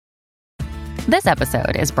This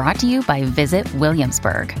episode is brought to you by Visit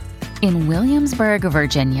Williamsburg. In Williamsburg,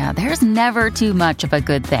 Virginia, there's never too much of a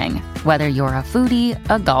good thing. Whether you're a foodie,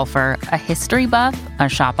 a golfer, a history buff, a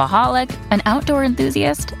shopaholic, an outdoor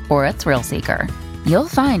enthusiast, or a thrill seeker, you'll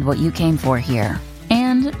find what you came for here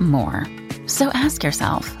and more. So ask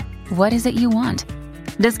yourself, what is it you want?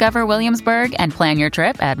 Discover Williamsburg and plan your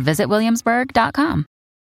trip at visitwilliamsburg.com.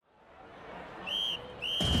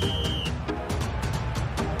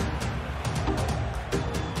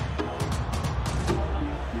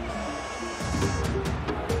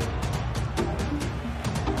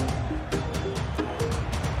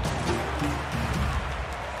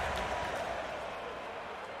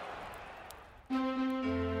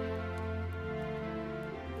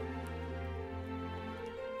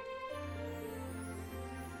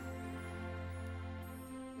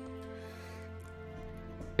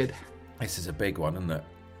 This is a big one, isn't it?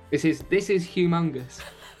 This is humongous.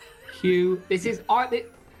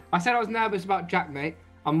 I said I was nervous about Jack, mate.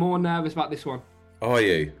 I'm more nervous about this one. Are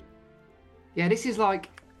you? Yeah, this is like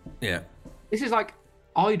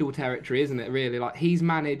idol territory, isn't it? Really, like he's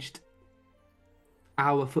managed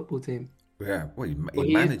our football team. Yeah, well,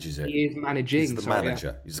 he manages it. He is managing. He's the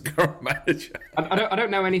manager. Yeah. He's the current manager. I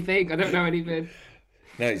don't know anything. I don't know anything.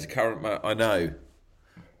 No, he's the current manager. I know.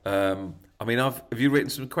 I mean, have you written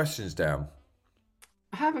some questions down?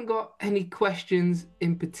 I haven't got any questions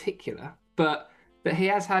in particular, but he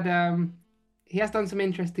has had he has done some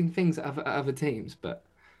interesting things at other teams. But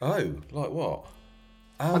like what?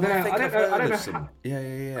 I don't know.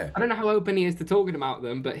 Yeah. I don't know how open he is to talking about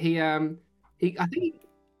them, but I think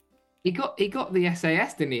he got the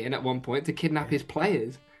SAS, didn't he? And at one point to kidnap his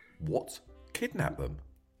players. What? Kidnap them?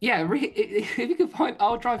 Yeah, if you can find,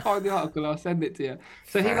 I'll try and find the article. I'll send it to you.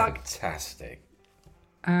 So Fantastic.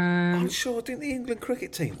 I'm sure, didn't the England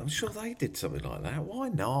cricket team? I'm sure they did something like that. Why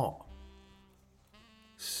not?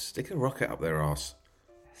 Stick a rocket up their arse.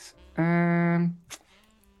 I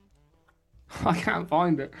can't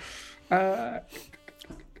find it. I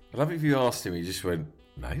love it if you asked him. He just went,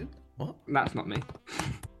 "No, what?" That's not me.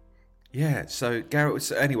 Yeah. So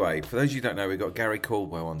anyway, for those of you who don't know, we've got Gary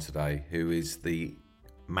Caldwell on today, who is the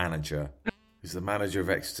manager. He's the manager of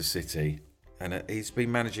Exeter City, and he's been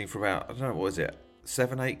managing for about, I don't know, what is it,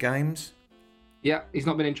 7-8 games? Yeah, he's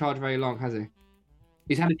not been in charge very long, has he?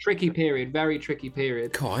 He's had a tricky period, very tricky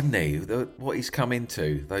period. God, I knew what he's come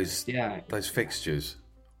into, those fixtures.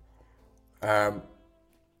 I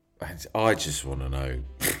just want to know.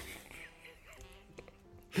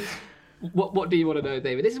 What do you want to know,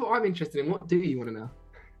 David? This is what I'm interested in. What do you want to know?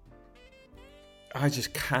 I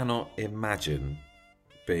just cannot imagine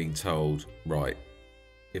being told, right,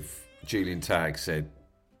 if Julian Tagg said,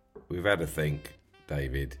 "We've had a think,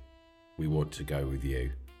 David, we want to go with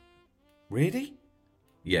you." Really?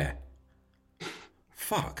 Yeah.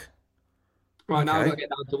 Fuck. Right, okay. now I've got to get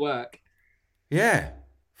down to work. Yeah.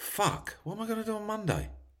 Fuck. What am I going to do on Monday?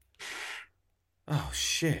 Oh,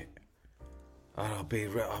 shit. I'll be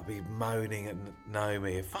moaning at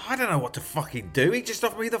Naomi. I don't know what to fucking do. He just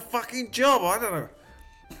offered me the fucking job. I don't know.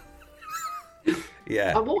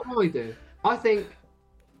 Yeah. And what would I do? I think,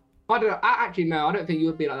 I don't know. Actually, no, I don't think you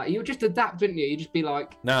would be like that. You would just adapt, wouldn't you? You'd just be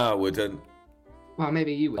like... No, I wouldn't. Well,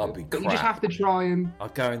 maybe you would. I'd be crap. You just have to try and...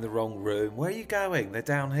 I'd go in the wrong room. Where are you going? They're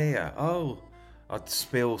down here. Oh, I'd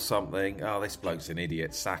spill something. Oh, this bloke's an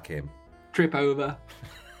idiot. Sack him. Trip over.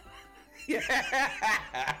 Yeah.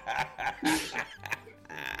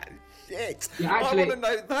 Shit. Yeah, actually, I want to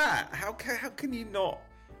know that. How can you not?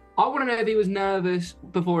 I want to know if he was nervous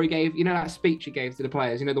before he gave, that speech he gave to the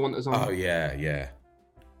players. The one that was on. Oh yeah.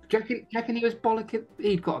 Do you reckon he was bollocking?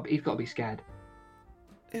 He's got to be scared.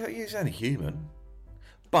 Yeah, he's only human.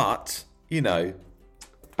 But But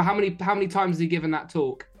how many times has he given that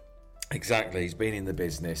talk? Exactly. He's been in the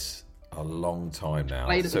business a long time now.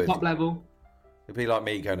 Played at the top level. It'd be like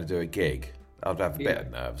me going to do a gig. I'd have a bit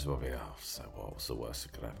of nerves. I'd be, so what's the worst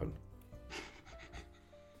that could happen?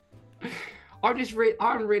 I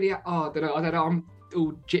don't know. I'm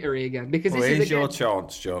all jittery again because this here's your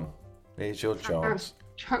chance, John. Here's your chance.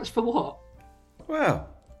 Chance for what? Well,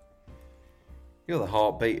 you're the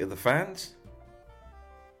heartbeat of the fans.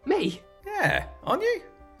 Me? Yeah, aren't you?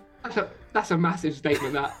 That's a massive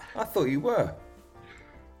statement. That. I thought you were.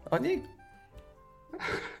 Aren't you?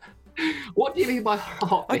 What do you mean by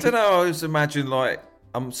heartbeat? I don't know. I always imagine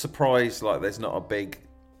I'm surprised there's not a big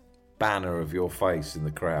banner of your face in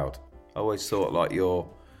the crowd. I always thought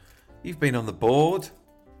you've been on the board.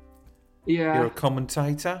 Yeah. You're a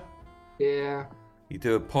commentator. Yeah. You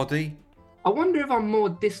do a poddy. I wonder if I'm more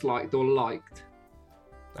disliked or liked.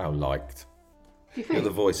 Oh, liked. Do you think? You're the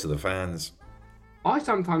voice of the fans. I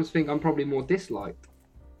sometimes think I'm probably more disliked.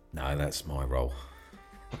 No, that's my role.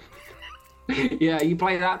 Yeah, you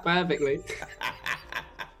play that perfectly.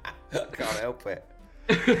 Can't help it.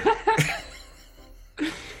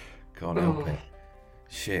 Can't help it.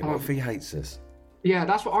 Shit, what if he hates us? Yeah,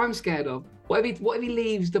 that's what I'm scared of. What if he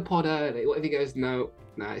leaves the pod early? What if he goes, no,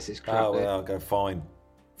 this is crap. Oh, well, I'll go, fine.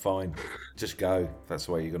 Just go. That's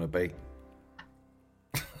the way you're going to be.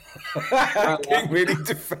 Getting really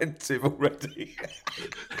defensive already.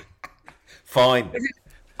 Fine.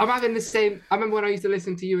 I'm having the same. I remember when I used to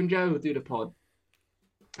listen to you and Joe do the pod,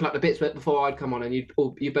 like the bits before I'd come on, and you'd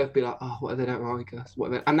both be like, "Oh, what if they don't like us?"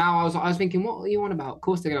 And now I was thinking, "What are you on about? Of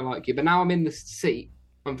course they're gonna like you." But now I'm in the seat.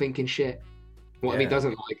 I'm thinking, "Shit, what if he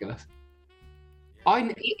doesn't like us?"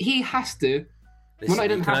 He has to. Listen,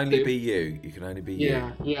 well, you can only be you. You can only be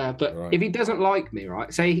you. Yeah. But right. if he doesn't like me,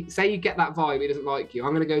 right? Say you get that vibe, he doesn't like you.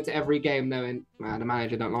 I'm gonna go to every game knowing, man, the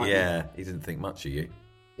manager don't like me. Yeah, he didn't think much of you.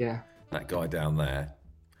 Yeah. That guy down there.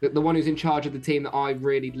 The one who's in charge of the team that I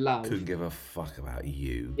really love. Couldn't give a fuck about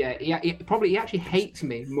you. Yeah, he actually hates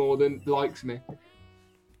me more than likes me.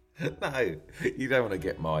 No, you don't want to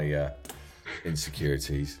get my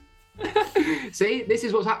insecurities. See, this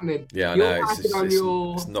is what's happening. Yeah, I know.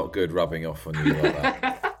 It's not good rubbing off on you like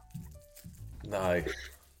that. No.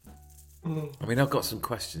 I mean, I've got some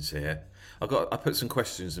questions here. I put some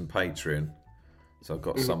questions in Patreon, so I've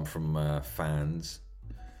got some from fans.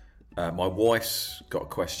 My wife's got a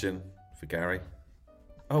question for Gary.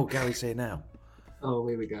 Oh, Gary's here now. Oh,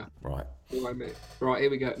 here we go. Right. Right, here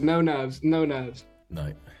we go. No nerves. No.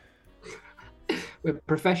 We're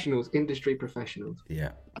professionals, industry professionals.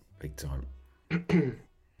 Yeah, big time.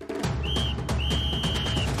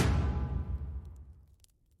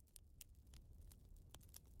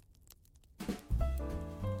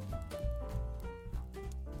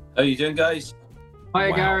 How you doing, guys?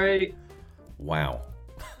 Hi, Gary. Wow.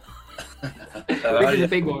 This is a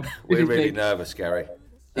big one. We're really nervous, Gary.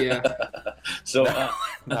 Yeah. So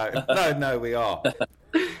No, we are.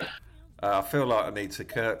 I feel like I need to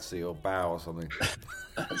curtsy or bow or something.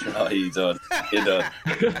 no, you don't.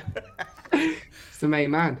 It's the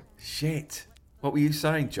main man. Shit. What were you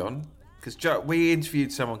saying, John? Because we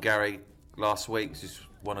interviewed someone, Gary, last week. Who's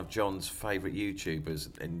one of John's favourite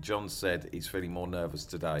YouTubers, and John said he's feeling more nervous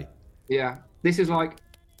today. Yeah. This is like,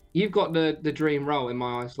 you've got the dream role in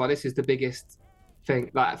my eyes. Like, this is the biggest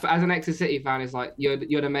thing. Like, as an Exeter City fan, it's like you're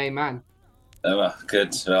the main man. Oh,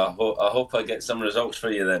 good. Well, I hope I get some results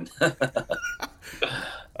for you then.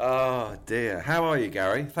 Oh dear. How are you,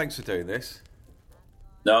 Gary? Thanks for doing this.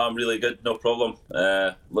 No, I'm really good. No problem.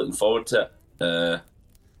 Looking forward to it.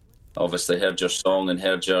 Obviously heard your song and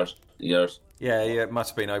heard your. Yeah. It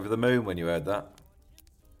must have been over the moon when you heard that.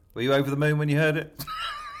 Were you over the moon when you heard it?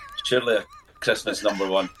 Surely a Christmas number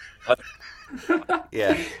one.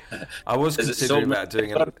 Yeah. I was considering about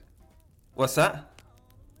doing it. What's that?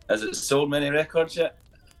 Has it sold many records yet?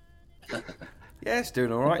 Yeah, it's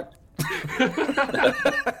doing all right.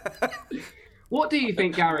 What do you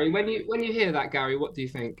think, Gary? When you hear that, Gary, what do you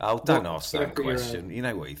think? Oh, don't ask that question. You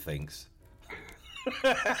know what he thinks.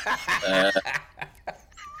 I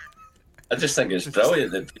just think it's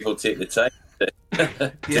brilliant that people take the time to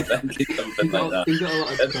think something like that. He's got a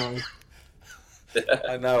lot of time.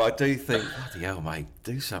 I know, I do think, bloody hell, mate,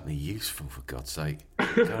 do something useful for God's sake.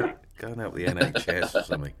 Go and help the NHS or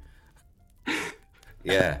something.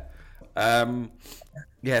 Yeah.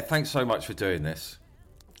 Thanks so much for doing this.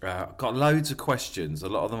 Got loads of questions. A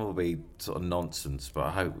lot of them will be sort of nonsense, but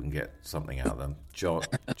I hope we can get something out of them. John's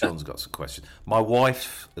got some questions. My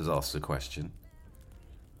wife has asked a question.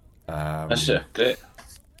 That's great.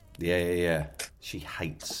 Yeah. She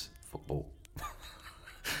hates football.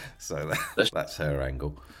 So that's her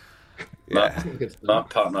angle. Yeah. My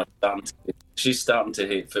partner, she's starting to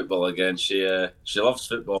hate football again. She loves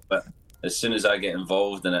football, but as soon as I get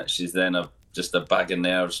involved in it, she's then just a bag of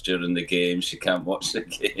nerves during the game. She can't watch the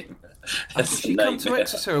game. She come to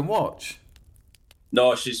Exeter and watch?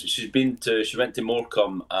 No, she went to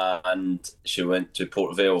Morecambe and she went to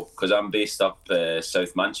Port Vale because I'm based up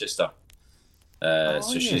South Manchester.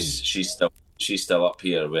 So she's still up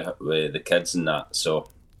here with the kids and that. So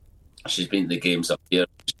she's been to the games up here.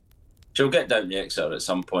 She'll get down to Exeter at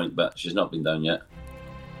some point, but she's not been down yet.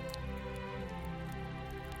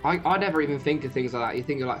 I never even think of things like that. You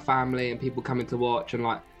think of like family and people coming to watch, and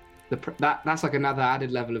like that's like another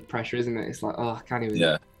added level of pressure, isn't it? It's like, oh, I can't even.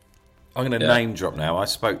 Yeah. I'm going to name drop now. I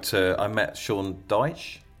met Sean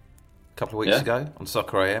Dyche a couple of weeks ago on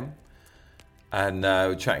Soccer AM, and we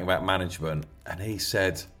were chatting about management, and he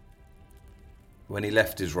said when he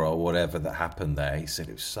left his role, whatever that happened there, he said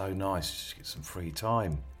it was so nice just to get some free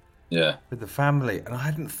time. Yeah. With the family. And I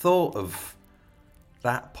hadn't thought of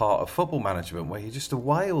that part of football management where you're just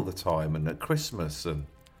away all the time and at Christmas and...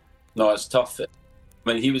 No, it's tough. I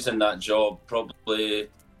mean, he was in that job probably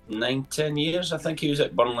 9-10 years, I think he was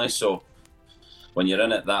at Burnley. So when you're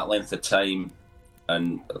in it that length of time,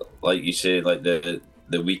 and like you say, like the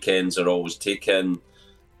weekends are always taken,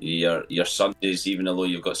 your Sundays, even though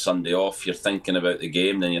you've got Sunday off, you're thinking about the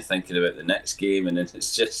game, then you're thinking about the next game, and then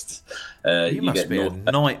it's just... you must be a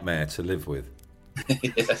nightmare to live with.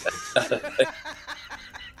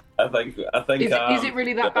 I think. Is it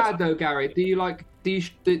really that bad though, Gary? Do you like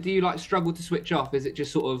struggle to switch off? Is it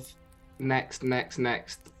just sort of next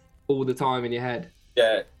all the time in your head?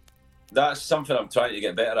 Yeah, that's something I'm trying to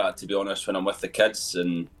get better at, to be honest. When I'm with the kids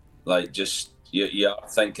and like just you're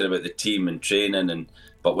thinking about the team and training,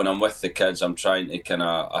 but when I'm with the kids, I'm trying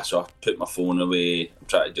to I sort of put my phone away. I'm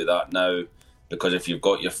trying to do that now, because if you've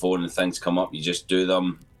got your phone and things come up, you just do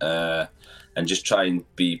them. And just try and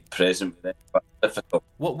be present with it. But difficult.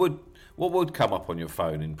 What would come up on your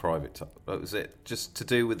phone in private time? Was it just to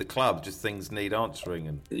do with the club? Just things need answering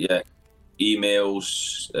and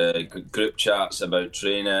emails, group chats about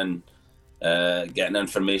training, getting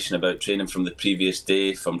information about training from the previous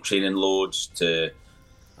day, from training loads to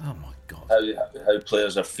oh my god, how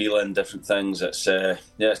players are feeling, different things. It's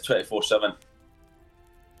 24/7.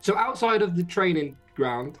 So outside of the training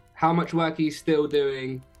ground, how much work are you still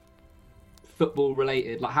doing? Football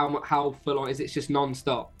related, like how full on is it? Just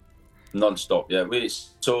non-stop? Non-stop, yeah.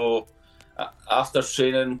 After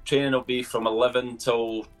training will be from 11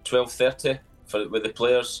 till 12:30 with the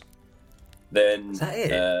players. Then is that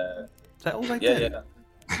it? Is that all they do? Yeah.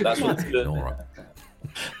 That's what they do.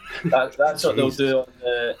 That's what they'll do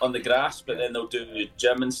on the grass, but then they'll do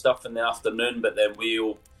gym and stuff in the afternoon. But then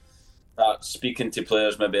we'll start speaking to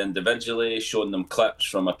players maybe individually, showing them clips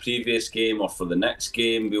from a previous game or for the next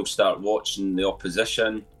game. We'll start watching the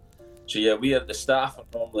opposition. So yeah, the staff are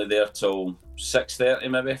normally there till 6:30,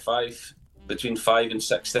 maybe between 5 and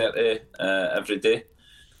 6:30 every day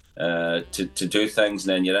to do things, and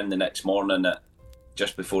then you're in the next morning at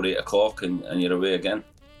just before 8 o'clock and you're away again.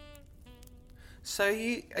 So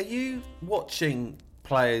are you watching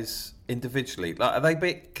players individually?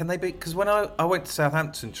 Like, can they be? Because when I went to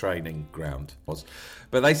Southampton training ground, but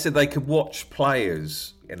they said they could watch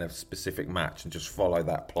players in a specific match and just follow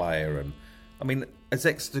that player. And I mean, has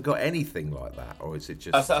Exeter got anything like that, or is it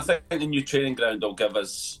just? I think the new training ground will give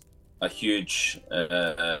us a huge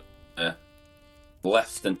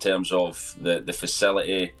lift in terms of the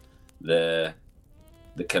facility, the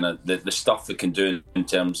kind of the stuff we can do in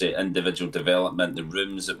terms of individual development, the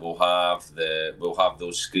rooms that we'll have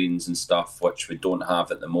those screens and stuff which we don't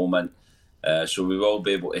have at the moment. So we will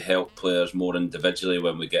be able to help players more individually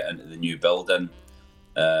when we get into the new building.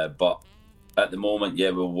 But at the moment,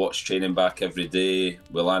 we'll watch training back every day.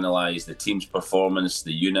 We'll analyse the team's performance,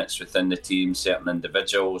 the units within the team, certain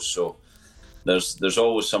individuals. So there's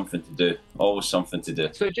always something to do.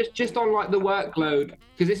 So just on like the workload,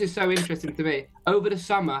 because this is so interesting to me. Over the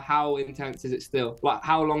summer, how intense is it still? Like,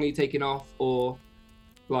 how long are you taking off, or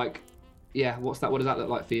like, what does that look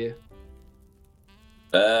like for you?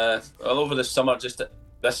 Well, over the summer,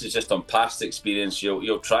 this is just on past experience.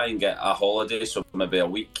 You'll try and get a holiday, so maybe a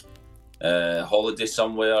week holiday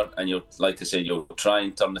somewhere, and you'll try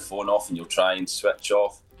and turn the phone off and you'll try and switch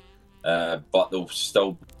off. But there'll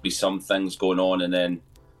still be some things going on, and then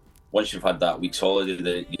once you've had that week's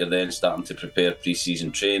holiday, you're then starting to prepare pre-season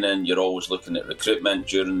training. You're always looking at recruitment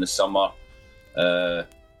during the summer,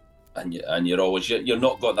 and you're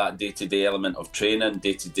not got that day-to-day element of training,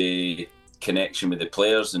 day-to-day connection with the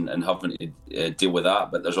players, and having to deal with that.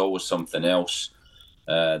 But there's always something else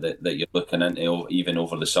that you're looking into, even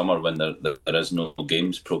over the summer when there is no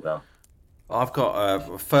games programme. I've got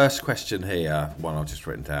a first question here, one I've just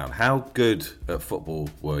written down. How good at football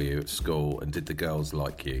were you at school, and did the girls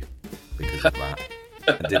like you because of that?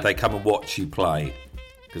 And did they come and watch you play?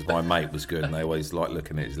 Because my mate was good and they always liked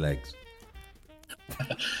looking at his legs.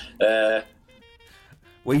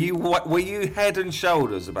 Were you head and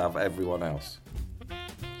shoulders above everyone else?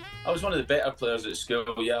 I was one of the better players at school.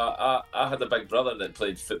 Yeah, I had a big brother that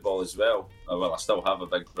played football as well. Well, I still have a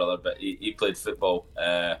big brother, but he played football.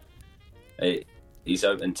 He's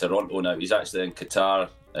out in Toronto now. He's actually in Qatar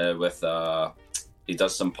he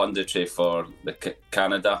does some punditry for the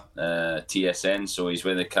Canada TSN, so he's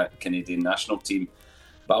with the Canadian national team.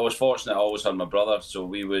 But I was fortunate, I always had my brother, so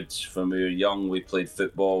from we were young, we played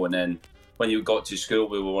football, and then when you got to school,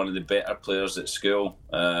 we were one of the better players at school.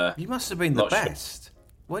 You must have been the best. Sure.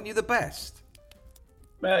 Weren't you the best?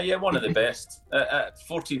 Yeah, one of the best. At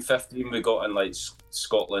 14, 15, we got in like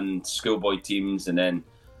Scotland schoolboy teams, and then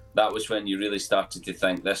that was when you really started to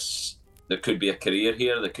think there could be a career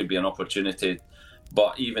here, there could be an opportunity.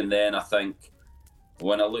 But even then, I think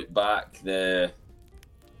when I look back,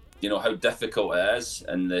 how difficult it is,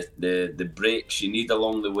 and the breaks you need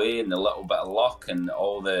along the way, and the little bit of luck, and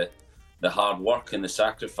all the hard work and the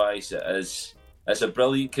sacrifice, it's a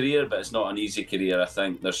brilliant career, but it's not an easy career. I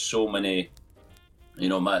think there's so many,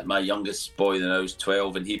 my youngest boy now is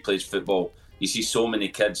 12 and he plays football. You see so many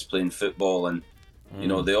kids playing football, and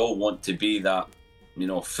they all want to be that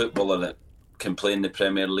footballer that can play in the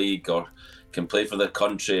Premier League or can play for their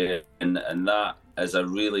country, and that is a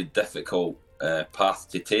really difficult path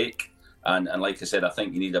to take. And like I said, I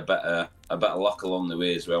think you need a bit of luck along the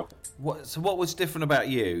way as well. So what was different about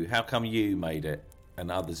you? How come you made it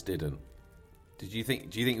and others didn't? Do you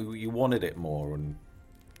think you wanted it more? And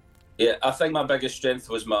yeah, I think my biggest strength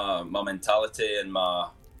was my mentality and my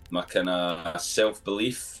kind of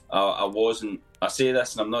self-belief. I say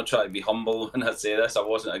this, and I'm not trying to be humble when I say this, I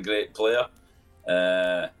wasn't a great player,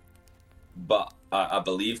 but I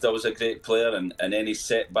believed I was a great player, and any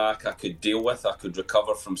setback I could deal with, I could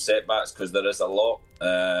recover from setbacks, because there is a lot.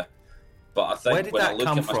 But I think where did that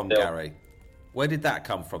come from, Gary? Where did that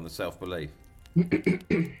come from, the self-belief?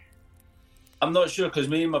 I'm not sure, because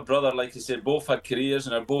me and my brother, like I said, both had careers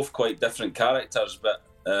and are both quite different characters. But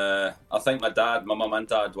I think my mum and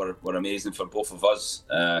dad were amazing for both of us,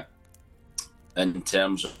 in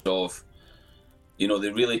terms of, they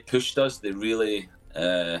really pushed us. They really,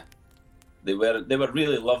 they were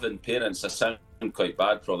really loving parents. I sound quite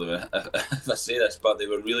bad probably if I say this, but they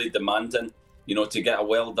were really demanding. To get a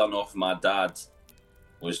well done off my dad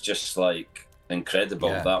was just like incredible.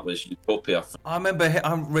 Yeah. That was utopia. I remember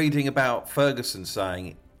I'm reading about Ferguson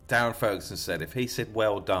saying, Darren Ferguson said, if he said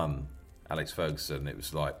well done, Alex Ferguson, it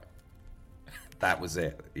was like, that was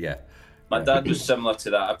it. Yeah. My dad was similar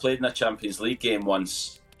to that. I played in a Champions League game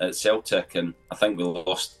once at Celtic, and I think we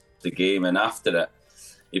lost the game, and after it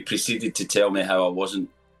he proceeded to tell me how I wasn't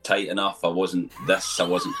tight enough, I wasn't this, I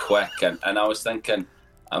wasn't quick, and I was thinking,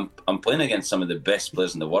 I'm playing against some of the best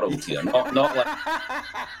players in the world here.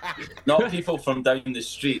 Not people from down the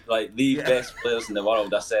street, like the best players in the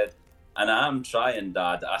world. I said, and I am trying,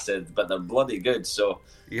 Dad. I said, but they're bloody good. So,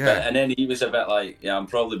 and then he was a bit like, I'm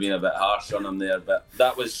probably being a bit harsh on him there. But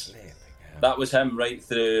that was him right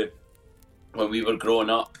through when we were growing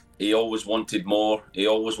up. He always wanted more. He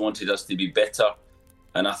always wanted us to be better.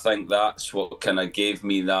 And I think that's what kind of gave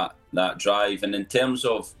me that drive. And in terms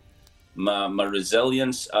of my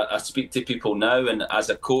resilience, I speak to people now, and as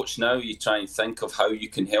a coach now, you try and think of how you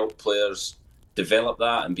can help players develop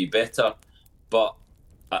that and be better. But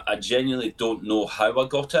I genuinely don't know how I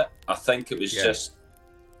got it. I think it was just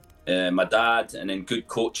my dad, and then good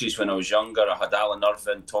coaches when I was younger. I had Alan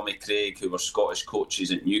Irvine, Tommy Craig, who were Scottish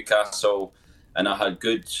coaches at Newcastle, and I had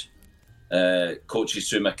good coaches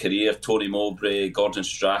through my career: Tony Mowbray, Gordon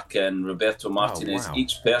Strachan, Roberto Martinez. Oh, wow.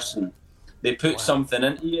 Each person, they put something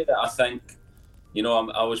into you that I think,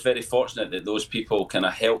 I was very fortunate that those people kind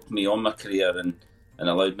of helped me on my career and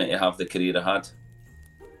allowed me to have the career I had.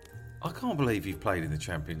 I can't believe you've played in the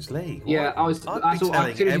Champions League. Yeah, I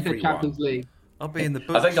telling everyone. Champions League. I'll be in the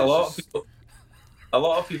books. I think a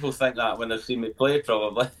lot of people think that when they've seen me play,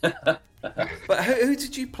 probably. But who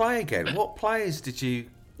did you play again? What players did you?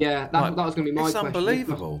 Yeah, that was going to be my question. It's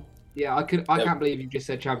unbelievable. Yeah, I can't believe you just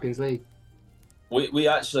said Champions League. We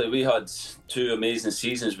had 2 amazing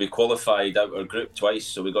seasons. We qualified out our group twice,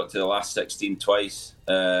 so we got to the last 16 twice.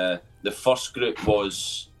 The first group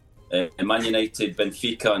was Man United,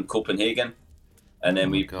 Benfica and Copenhagen, and then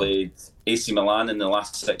we played AC Milan in the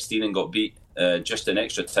last 16 and got beat. Just in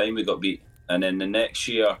extra time we got beat, and then the next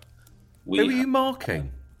year who were you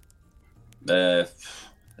marking?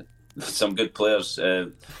 Some good players.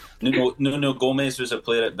 Nuno Gomes was a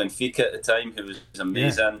player at Benfica at the time who was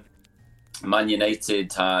amazing. Yeah. Man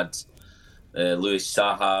United had Luis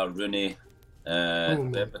Saha, Rooney,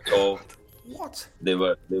 Ep34. What? They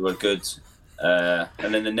were good.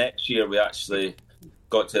 And then the next year we actually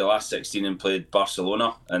got to the last 16 and played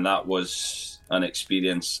Barcelona, and that was an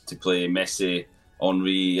experience to play Messi,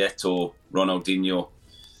 Henry, Eto'o, Ronaldinho.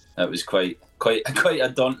 It was quite a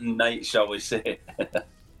daunting night, shall we say.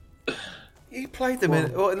 You played them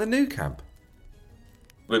in the new camp?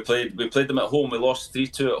 We played them at home. We lost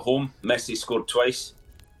 3-2 at home. Messi scored twice,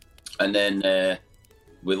 and then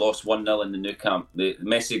we lost 1-0 in the new camp.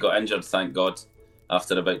 Messi got injured, thank God,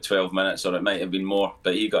 after about 12 minutes, or it might have been more,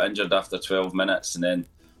 but he got injured after 12 minutes, and then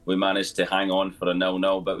we managed to hang on for a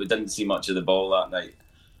 0-0, but we didn't see much of the ball that night.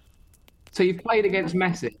 So you played against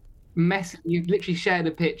Messi. You literally shared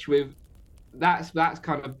a pitch with. That's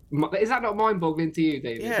kind of. Is that not mind-boggling to you,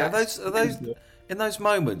 David? Yeah, In those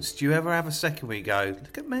moments, do you ever have a second where you go,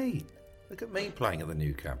 look at me playing at the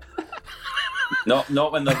new camp?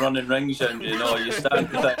 Not when they're running rings and you stand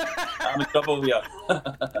to think, I'm in trouble here.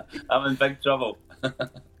 I'm in big trouble.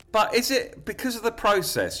 But is it because of the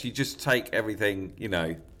process, you just take everything,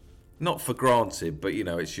 not for granted, but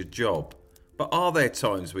it's your job? But are there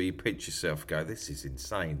times where you pinch yourself and go, this is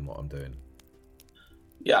insane what I'm doing?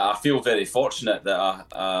 Yeah, I feel very fortunate that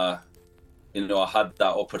I had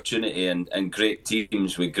that opportunity and great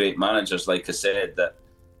teams with great managers, like I said, that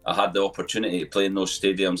I had the opportunity to play in those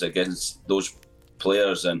stadiums against those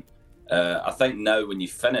players. And I think now when you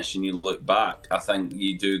finish and you look back, I think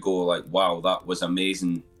you do go like, wow, that was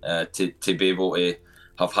amazing to be able to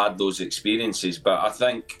have had those experiences. But I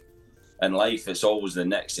think in life, it's always the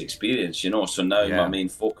next experience, So now my main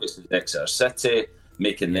focus is Exeter City,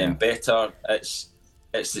 making them better. It's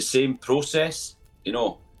the same process,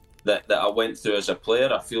 that I went through as a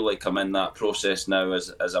player. I feel like I'm in that process now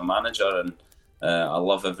as a manager, and I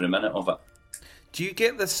love every minute of it. Do you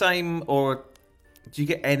get the same, or do you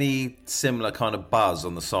get any similar kind of buzz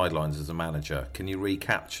on the sidelines as a manager? Can you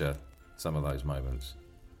recapture some of those moments?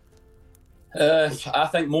 I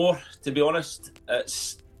think more, to be honest.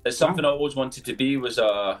 It's something I always wanted to be, was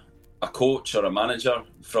a coach or a manager.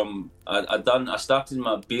 I started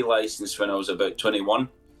my B licence when I was about 21,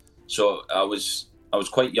 so I was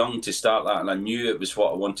quite young to start that, and I knew it was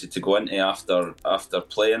what I wanted to go into after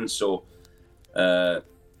playing. So I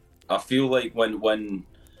feel like when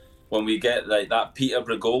we get like that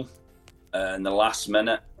Peterborough goal in the last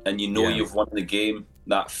minute, and you've won the game,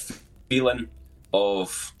 that feeling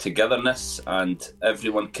of togetherness and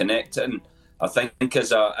everyone connecting. I think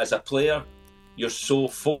as a player, you're so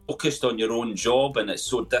focused on your own job, and it's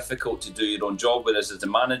so difficult to do your own job. Whereas as a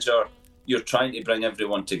manager, you're trying to bring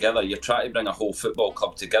everyone together. You're trying to bring a whole football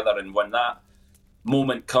club together. And when that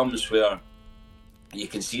moment comes where you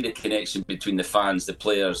can see the connection between the fans, the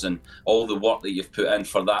players, and all the work that you've put in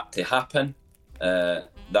for that to happen,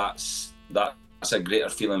 that's a greater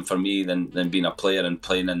feeling for me than being a player and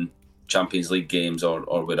playing in Champions League games or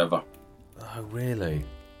wherever. Oh, really?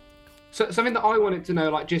 So something that I wanted to know,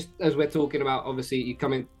 like just as we're talking about, obviously you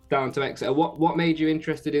coming down to Exeter, what made you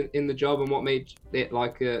interested in the job, and what made it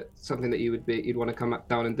like something that you'd want to come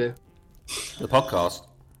down and do? The podcast.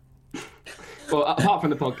 Well, apart from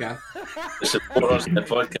the podcast. The supporters in the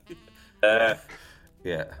podcast.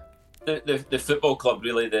 Yeah. The football club,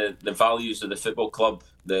 really, the values of the football club,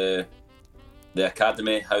 the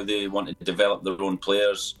academy, how they want to develop their own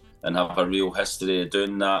players and have a real history of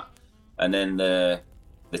doing that, and then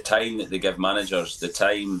the time that they give managers, the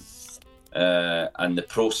time and the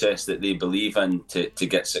process that they believe in to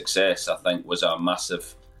get success, I think was a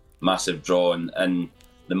massive draw. And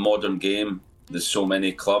the modern game, there's so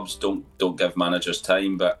many clubs don't give managers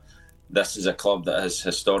time, but this is a club that has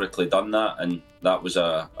historically done that, and that was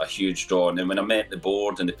a huge draw. And then when I met the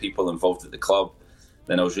board and the people involved at the club,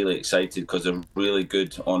 then I was really excited, because they're really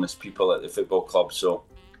good, honest people at the football club. So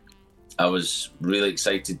I was really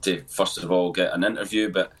excited to, first of all, get an interview,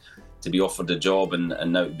 but to be offered the job and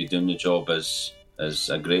now to be doing the job is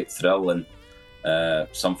a great thrill, and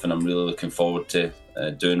something I'm really looking forward to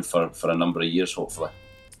doing for a number of years, hopefully.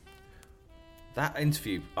 That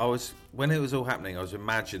interview, when it was all happening, I was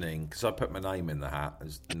imagining, because I put my name in the hat,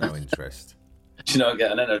 there's no interest. Do you not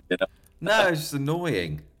get an interview? No, it's just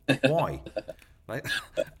annoying. Why? But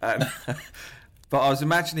I was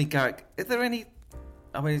imagining going, is there any...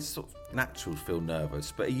 I mean, it's sort of natural to feel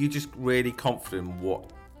nervous, but are you just really confident in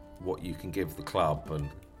what you can give the club?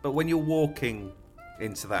 But when you're walking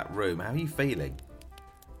into that room, how are you feeling?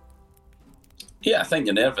 Yeah, I think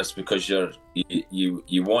you're nervous because you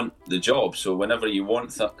want the job. So whenever you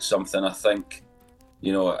want something, I think,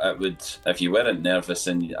 it would, if you weren't nervous,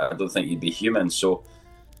 and I don't think you'd be human. So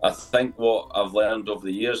I think what I've learned over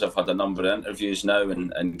the years, I've had a number of interviews now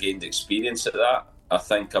and gained experience at that. I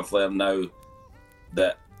think I've learned now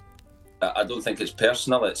that I don't think it's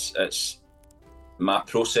personal. It's my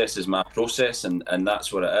process is my process, and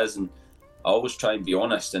that's what it is. And I always try and be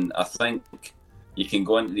honest. And I think you can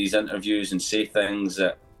go into these interviews and say things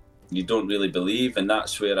that you don't really believe, and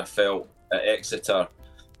that's where I felt at Exeter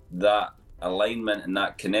that alignment and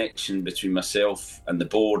that connection between myself and the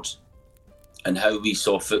board, and how we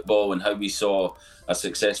saw football and how we saw a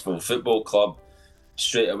successful football club.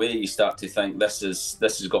 Straight away, you start to think this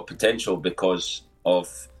has got potential, because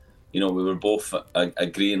of we were both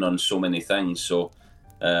agreeing on so many things. So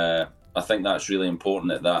I think that's really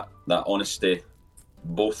important, that honesty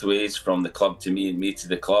both ways, from the club to me and me to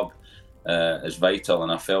the club, is vital.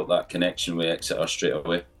 And I felt that connection with Exeter straight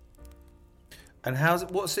away. And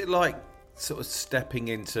what's it like, sort of stepping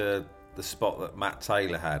into the spot that Matt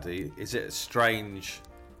Taylor had? Is it strange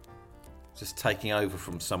just taking over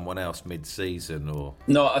from someone else mid-season, or?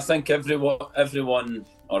 No, I think everyone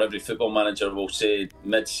or every football manager will say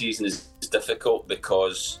mid-season is difficult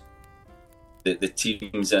because the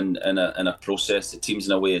team's in a process, the team's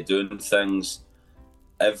in a way of doing things.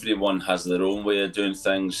 Everyone has their own way of doing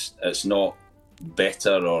things. It's not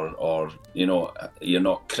better or you're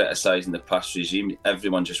not criticising the past regime.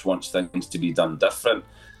 Everyone just wants things to be done different.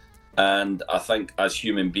 And I think as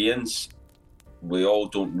human beings, we all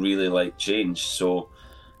don't really like change. So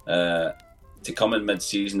to come in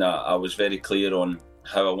mid-season, I was very clear on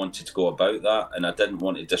how I wanted to go about that, and I didn't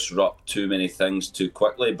want to disrupt too many things too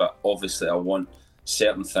quickly, but obviously I want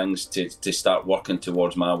certain things to start working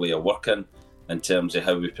towards my way of working in terms of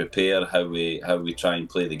how we prepare, how we try and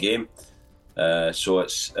play the game. So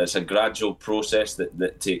it's a gradual process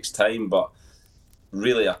that takes time, but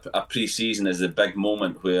really a pre-season is the big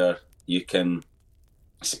moment where you can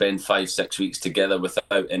spend 5-6 weeks together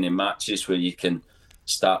without any matches, where you can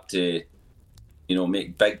start to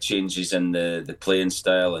make big changes in the playing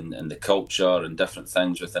style and the culture and different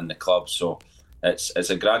things within the club. So it's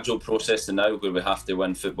a gradual process now where we have to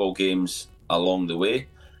win football games along the way,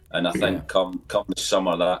 and I think come the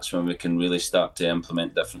summer, that's when we can really start to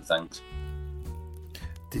implement different things.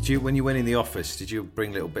 Did you, when you went in the office, did you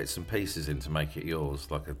bring little bits and pieces in to make it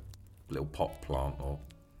yours, like a little pot plant or?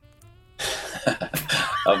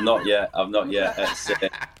 I've not yet. It's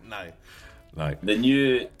No.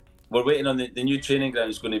 We're waiting on the new training ground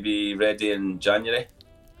is going to be ready in January,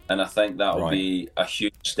 and I think that will be a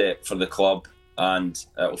huge step for the club, and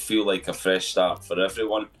it'll feel like a fresh start for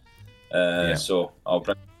everyone. So I'll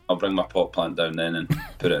bring my pot plant down then and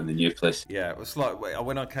put it in the new place. Yeah, it was like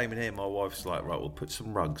when I came in here, my wife's like, right, we'll put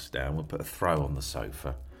some rugs down, we'll put a throw on the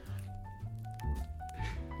sofa.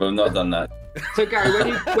 We've not done that. So Gary,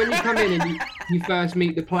 when you come in and you first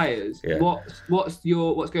meet the players, what's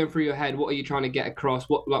going through your head? What are you trying to get across?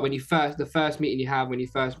 What, like when the first meeting you have,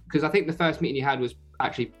 because I think the first meeting you had was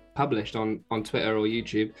actually published on Twitter or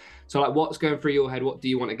YouTube. So like, what's going through your head? What do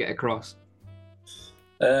you want to get across?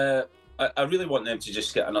 I really want them to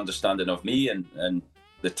just get an understanding of me and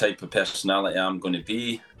the type of personality I'm going to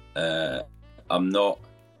be. I'm not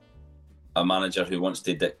a manager who wants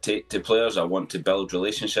to dictate to players. I want to build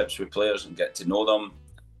relationships with players and get to know them.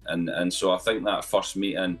 And so I think that first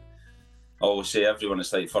meeting, I always say everyone,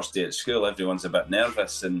 it's like first day at school, everyone's a bit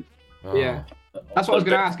nervous. And yeah, that's what I was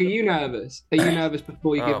going to ask. Are you nervous? Are you nervous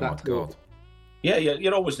before you give that talk? Yeah,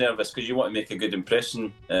 you're always nervous because you want to make a good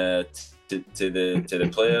impression to the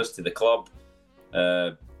players, to the club.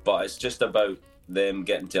 But it's just about them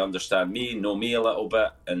getting to understand me, know me a little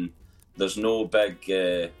bit, and there's no big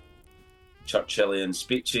Churchillian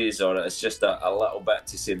speeches, or it's just a little bit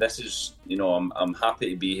to say, this is, I'm happy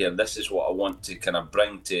to be here, this is what I want to kind of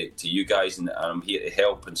bring to you guys, and I'm here to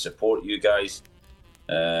help and support you guys,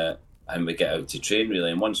 and we get out to train really.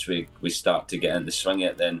 And once we start to get into the swing of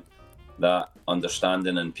it, then that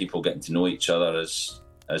understanding and people getting to know each other is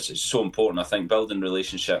so important. I think building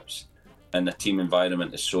relationships in the team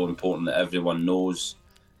environment is so important, that everyone knows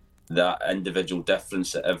that individual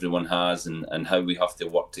difference that everyone has, and how we have to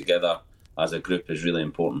work together as a group is really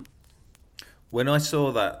important. When I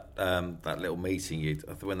saw that little meeting,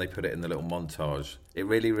 when they put it in the little montage, it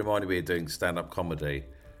really reminded me of doing stand-up comedy,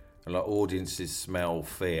 and like audiences smell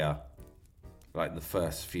fear, like the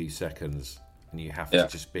first few seconds, and you have to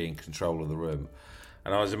just be in control of the room.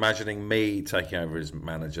 And I was imagining me taking over as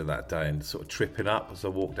manager that day and sort of tripping up as I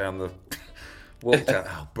walked down.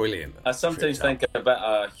 Oh, brilliant! I sometimes think a bit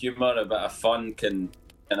of humour, a bit of fun can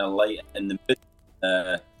kind of lighten the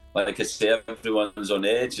mood. Like I say, everyone's on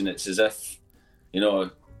edge, and it's as if,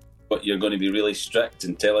 but you're going to be really strict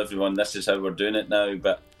and tell everyone this is how we're doing it now.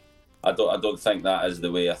 But I don't think that is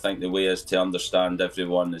the way. I think the way is to understand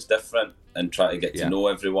everyone is different and try to get to know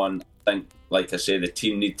everyone. I think, like I say, the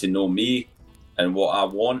team need to know me and what I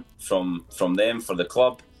want from them for the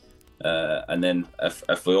club. And then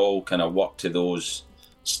if we all kind of work to those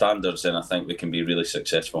standards, then I think we can be really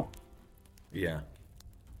successful. Yeah.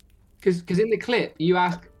 Because in the clip, you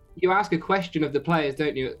ask a question of the players,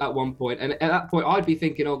 don't you, at one point? And at that point, I'd be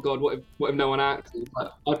thinking, oh God, what if no one asks?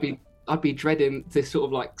 Like, I'd be dreading this sort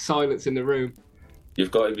of like silence in the room.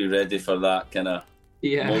 You've got to be ready for that kind of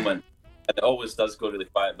moment. And it always does go really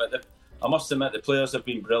quiet. But I must admit, the players have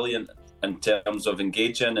been brilliant in terms of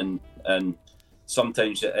engaging, and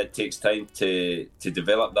sometimes it takes time to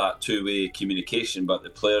develop that two-way communication. But the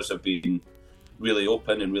players have been really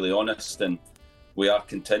open and really honest, and we are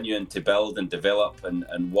continuing to build and develop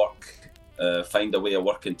and work, find a way of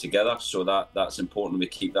working together. So that's important. We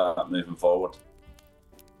keep that moving forward.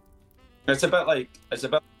 It's a bit like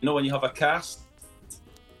when you have a cast.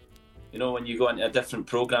 When you go into a different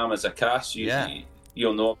program as a cast,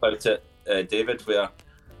 you'll know about it, David. Where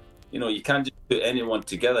you can't just put anyone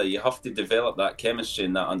together. You have to develop that chemistry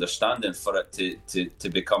and that understanding for it to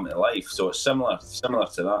become to life. So it's similar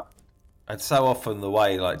to that. And so often the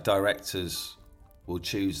way like directors will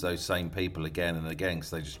choose those same people again and again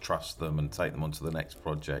because they just trust them and take them on to the next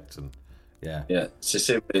project. And yeah, it's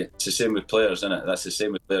the same with players, isn't it? That's the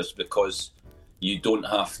same with players because you don't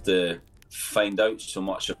have to find out so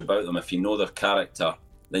much about them. If you know their character,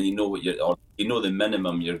 then you know the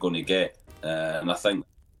minimum you're going to get. And I think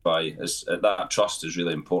that trust is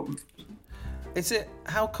really important.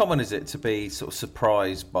 How common is it to be sort of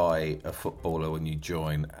surprised by a footballer when you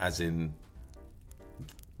join, as in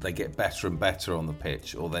they get better and better on the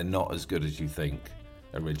pitch, or they're not as good as you think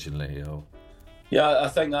originally? Or... Yeah, I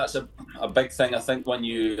think that's a big thing. I think when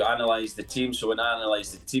you analyse the team, so when I analyse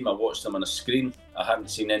the team, I watch them on a screen. I haven't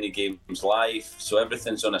seen any games live, so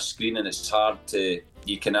everything's on a screen and it's hard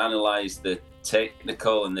you can analyse the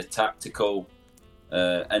technical and the tactical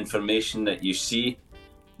information that you see,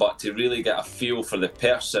 but to really get a feel for the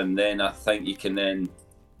person, then I think you can then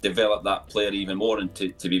develop that player even more and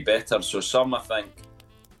to be better. So some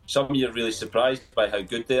you're really surprised by how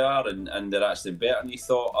good they are and they're actually better than you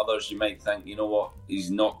thought. Others you might think, you know what,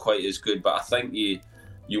 he's not quite as good. But I think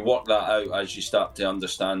you work that out as you start to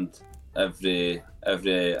understand every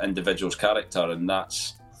individual's character, and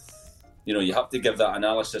that's, you have to give that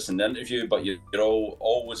analysis in the interview, but you're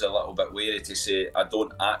always a little bit wary to say, I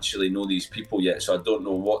don't actually know these people yet, so I don't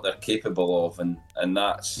know what they're capable of, and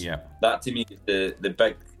that to me is the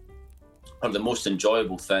big or the most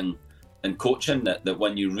enjoyable thing in coaching, that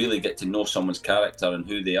when you really get to know someone's character and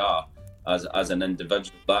who they are as an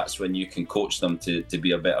individual, that's when you can coach them to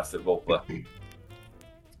be a better football player.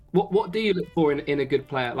 What do you look for in a good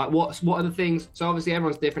player? Like what are the things? So obviously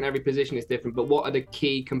everyone's different, every position is different, but what are the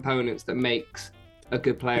key components that makes a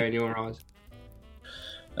good player in your eyes?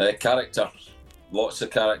 Character, lots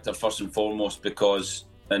of character first and foremost, because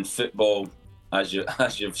in football, as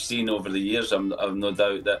you've seen over the years, I've no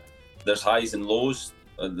doubt that there's highs and lows.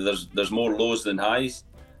 There's more lows than highs,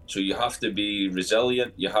 so you have to be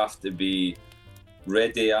resilient. You have to be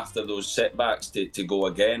ready after those setbacks to go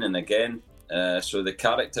again and again. So the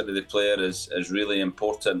character of the player is really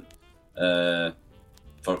important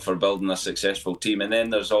for building a successful team. And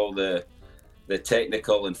then there's all the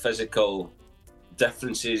technical and physical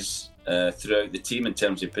differences throughout the team in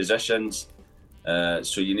terms of positions.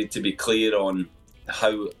 So you need to be clear on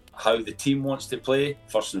how the team wants to play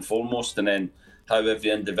first and foremost, and then how every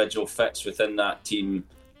individual fits within that team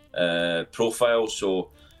profile. So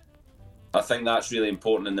I think that's really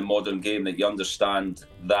important in the modern game, that you understand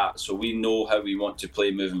that. So we know how we want to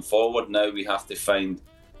play moving forward. Now we have to find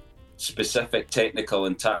specific technical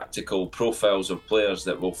and tactical profiles of players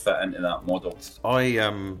that will fit into that model.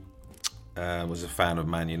 I was a fan of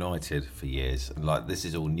Man United for years, and this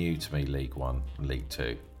is all new to me, League One and League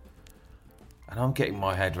Two. And I'm getting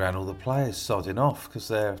my head around all the players sodding off because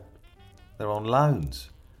they're on loans.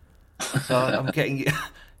 So I'm getting...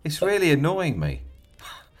 It's really annoying me.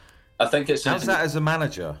 I think it's... How's that as a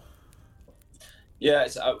manager? Yeah,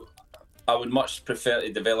 I would much prefer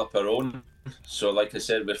to develop our own. So like I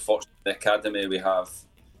said, we're fortunate in the academy. We have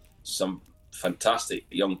some fantastic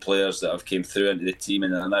young players that have came through into the team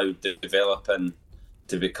and are now developing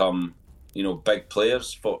to become, big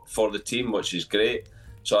players for the team, which is great.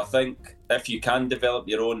 So I think if you can develop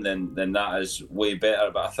your own, then that is way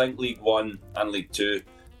better. But I think League One and League Two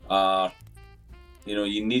are,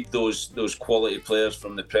 you need those quality players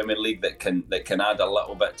from the Premier League that can add a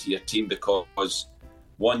little bit to your team, because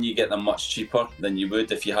one, you get them much cheaper than you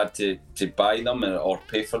would if you had to buy them or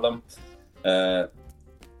pay for them,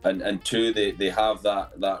 and two, they have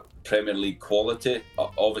that Premier League quality.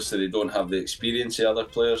 Obviously, they don't have the experience of other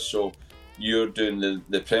players, so you're doing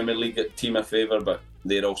the Premier League team a favour, but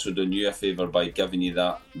they're also doing you a favour by giving you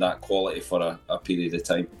that quality for a period of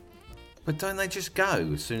time. But don't they just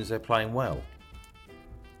go as soon as they're playing well?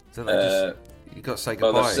 Don't they you've got to say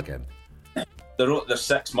goodbye again? They're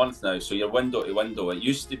 6 months now, so you're window to window. It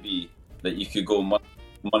used to be that you could go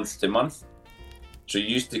month to month. So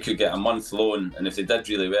you could get a month loan, and if they did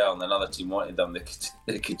really well and another team wanted them,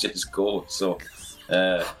 they could just go. So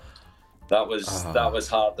that was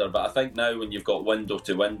harder. But I think now when you've got window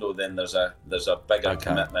to window, then there's a bigger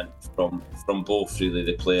commitment from both really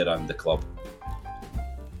the player and the club.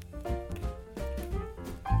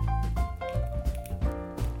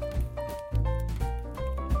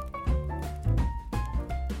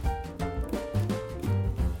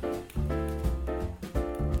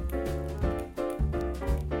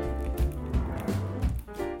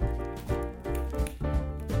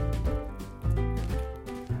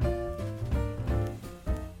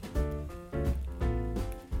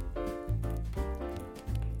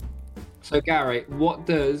 So Gary, what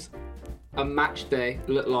does a match day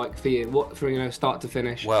look like for you? What from start to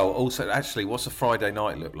finish? Well, also, actually, what's a Friday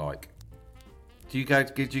night look like?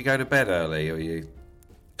 Did you go to bed early, or you?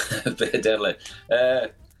 Bed early.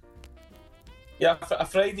 Yeah, a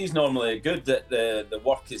Friday's normally good that the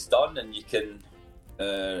work is done and you can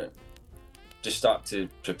just start to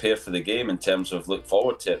prepare for the game in terms of look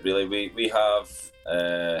forward to it. Really, we have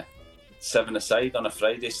 7-a-side on a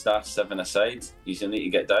Friday. Staff 7-a-side. You need to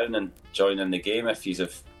get down and join in the game if he's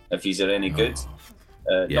any good.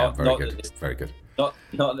 Very good. Not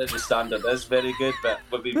that the standard is very good, but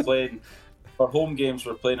we've been playing for home games.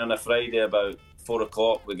 We're playing on a Friday about 4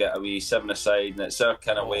 o'clock. We get a wee 7-a-side, and it's our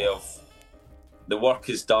kind of way of the work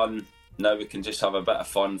is done. Now we can just have a bit of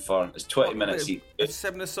fun it's 20 minutes each. It's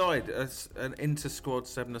 7-a-side. It's an inter-squad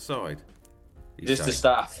 7-a-side. Just the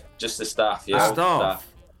staff. Yeah, all the staff.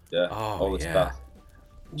 Yeah, all the staff.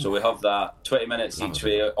 So we have that 20 minutes each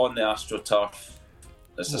way on the AstroTurf.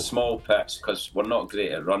 It's a small pitch because we're not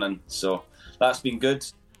great at running, so that's been good.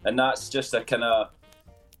 And that's just a kind of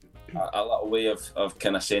a little way of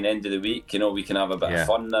kind of saying end of the week. We can have a bit of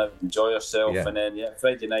fun now, enjoy ourselves, and then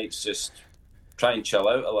Friday nights just try and chill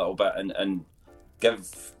out a little bit and kind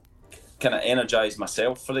of energise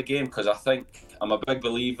myself for the game, because I think I'm a big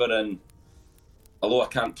believer in, although I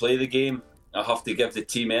can't play the game, I have to give the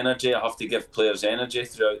team energy. I have to give players energy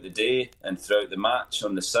throughout the day and throughout the match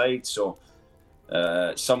on the side. So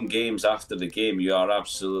some games after the game you are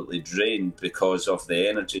absolutely drained because of the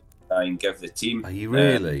energy I can give the team. Are you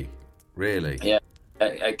really? Really? Yeah,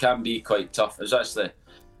 it can be quite tough. It was actually,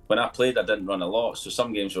 when I played, I didn't run a lot, so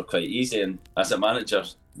some games were quite easy. And as a manager,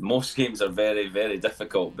 most games are very, very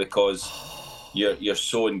difficult because you're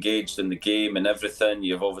so engaged in the game and everything.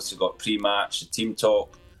 You've obviously got pre-match, team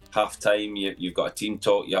talk, half-time, you've got a team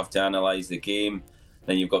talk, you have to analyse the game,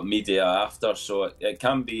 then you've got media after. So it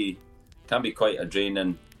can be quite a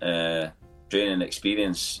draining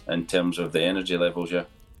experience in terms of the energy levels, yeah.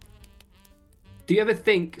 Do you ever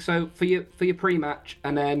think, so for your pre-match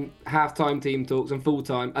and then half-time team talks and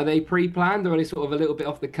full-time, are they pre-planned or are they sort of a little bit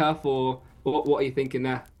off the cuff, or what are you thinking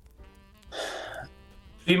there?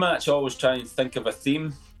 Pre-match, I always try and think of a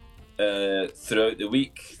theme throughout the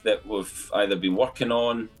week that we've either been working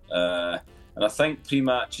on, and I think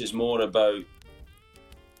pre-match is more about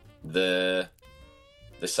the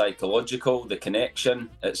psychological, the connection.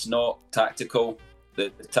 It's not tactical. The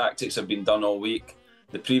tactics have been done all week.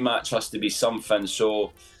 The pre-match has to be something.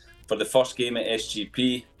 So for the first game at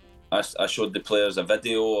SGP, I showed the players a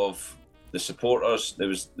video of the supporters. There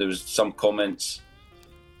was some comments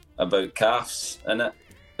about calves in it.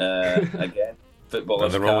 Again,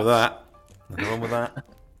 footballers. Nothing wrong with that.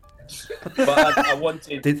 But I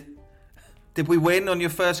wanted. Did we win on your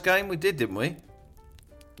first game? We did, didn't we?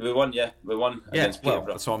 We won, yeah. We won against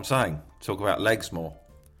Peterborough. That's what I'm saying. Talk about legs more.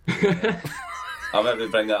 I'll maybe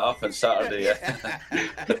bring that up on Saturday, yeah.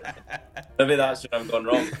 Maybe that's where I'm going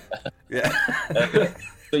wrong. Yeah.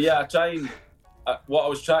 So yeah, what I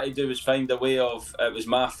was trying to do was find a way of, it was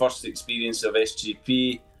my first experience of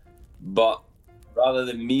SGP, but rather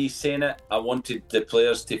than me saying it, I wanted the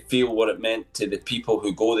players to feel what it meant to the people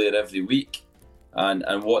who go there every week, and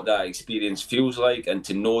what that experience feels like, and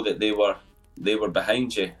to know that they were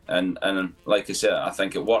behind you. And like I said, I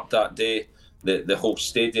think it worked that day. The whole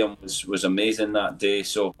stadium was amazing that day.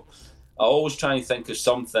 So I always try and think of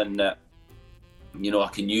something that I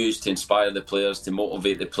can use to inspire the players, to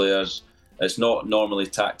motivate the players. It's not normally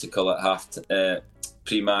tactical at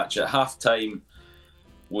pre-match. At half-time,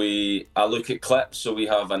 I look at clips. So we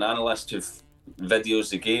have an analyst who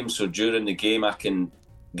videos the game. So during the game, I can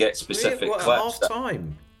get specific clips.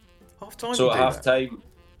 Half-time? So at half-time,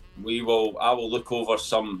 I will look over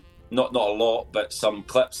some, not a lot, but some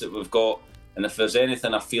clips that we've got. And if there's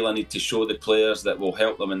anything I feel I need to show the players that will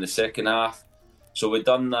help them in the second half. So we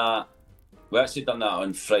actually done that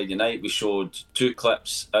on Friday night. We showed 2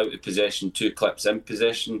 clips out of possession, 2 clips in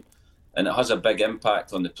possession. And it has a big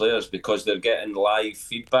impact on the players because they're getting live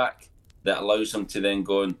feedback that allows them to then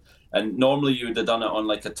go and normally you would have done it on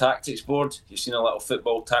like a tactics board. You've seen a little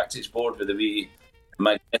football tactics board with a wee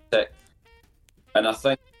magnetic. And I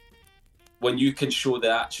think when you can show the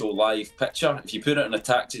actual live picture, if you put it on a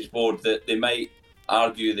tactics board, that they might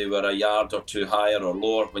argue they were a yard or 2 higher or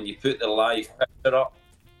lower. When you put the live picture up,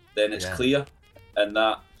 then it's clear. And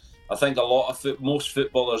that, I think most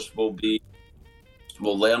footballers will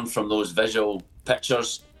learn from those visual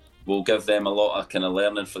pictures. Will give them a lot of kind of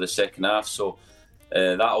learning for the second half. So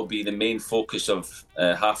that'll be the main focus of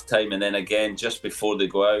half-time. And then again, just before they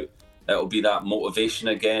go out, it'll be that motivation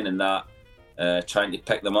again, and that trying to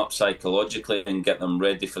pick them up psychologically and get them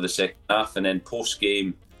ready for the second half. And then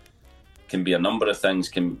post-game, can be a number of things,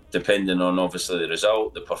 depending on obviously the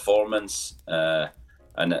result, the performance,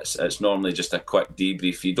 and it's normally just a quick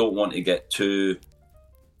debrief. You don't want to get too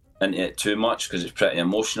into it too much because it's pretty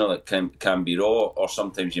emotional. It can be raw, or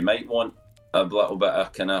sometimes you might want a little bit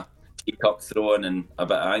of kind of teacup throwing and a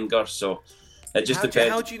bit of anger. So it just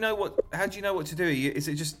depends. How do you know what to do? Is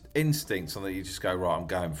it just instinct, something you just go, right, I'm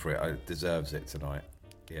going for it. It deserves it tonight.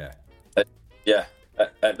 Yeah. Yeah.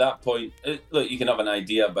 At that point, look, you can have an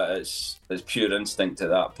idea, but it's pure instinct at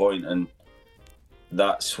that point, and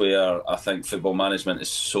that's where I think football management is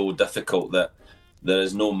so difficult, that there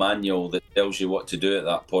is no manual that tells you what to do at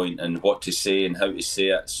that point and what to say and how to say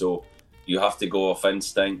it. So you have to go off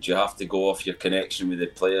instinct. You have to go off your connection with the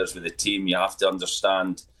players, with the team. You have to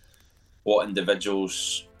understand what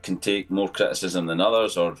individuals can take more criticism than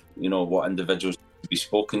others, or what individuals to be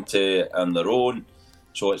spoken to on their own.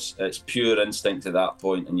 So it's pure instinct at that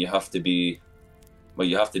point, and you have to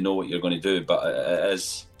know what you're going to do, but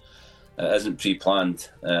it isn't pre-planned.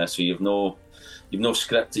 So you've no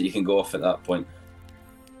script that you can go off at that point.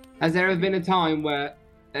 Has there ever been a time where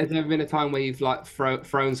you've like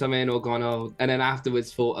thrown some in or gone, and then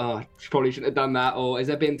afterwards thought, I probably shouldn't have done that? Or has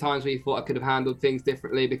there been times where you thought I could have handled things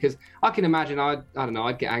differently? Because I can imagine I'd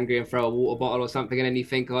get angry and throw a water bottle or something, and then you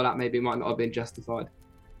think, that maybe might not have been justified.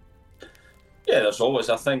 Yeah, there's always,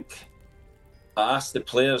 I think, I ask the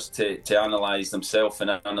players to analyse themselves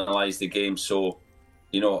and analyse the game. So,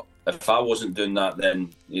 if I wasn't doing that,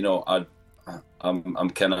 then, I'm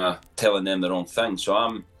kind of telling them the wrong thing. So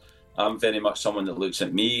I'm very much someone that looks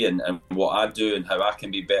at me and what I do and how I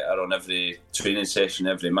can be better on every training session,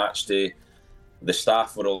 every match day. The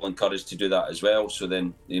staff were all encouraged to do that as well. So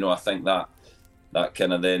then, I think that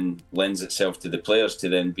kind of then lends itself to the players to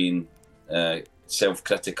then being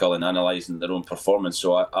self-critical and analysing their own performance.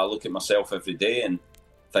 So I look at myself every day and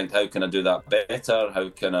think, how can I do that better? How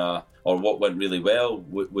can I, or what went really well?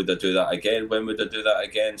 Would I do that again? When would I do that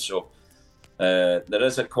again? So there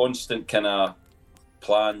is a constant kind of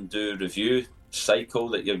plan, do, review cycle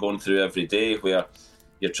that you're going through every day, where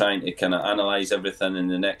you're trying to kind of analyse everything,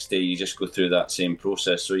 and the next day you just go through that same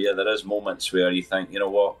process. So yeah, there is moments where you think,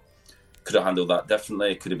 what, could have handled that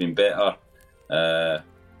differently, could have been better,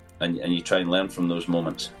 and you try and learn from those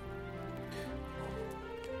moments.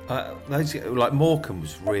 Like Morecambe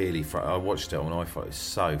was really. I watched it on iPhone. It was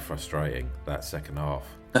so frustrating, that second half.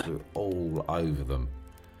 We were all over them,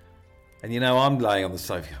 and I'm laying on the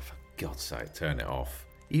sofa. For God's sake, turn it off.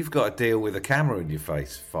 You've got to deal with a camera in your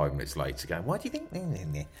face 5 minutes later, going, "Why do you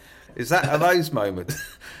think?" Is that are those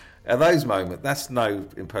moments? That's no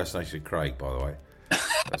impersonation of Craig, by the way.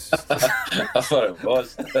 I thought it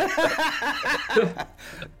was.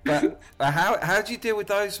 but how do you deal with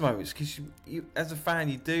those moments? Because you, as a fan,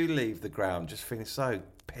 you do leave the ground just feeling so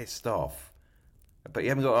pissed off, but you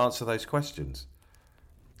haven't got to answer those questions.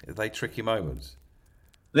 Are they tricky moments?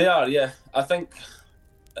 They are, yeah. I think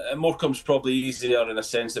Morecambe's probably easier in a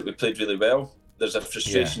sense that we played really well. There's a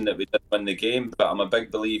frustration that we didn't win the game, but I'm a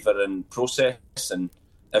big believer in process, and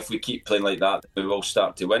if we keep playing like that, we will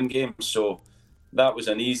start to win games. So that was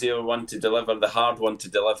an easier one to deliver. The hard one to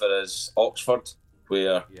deliver is Oxford,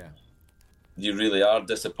 where you really are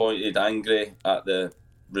disappointed, angry at the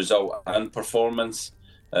result and performance.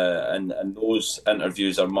 And those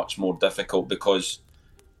interviews are much more difficult because,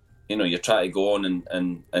 you try to go on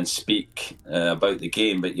and speak about the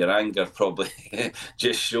game, but your anger probably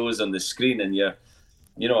just shows on the screen, and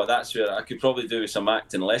that's where I could probably do some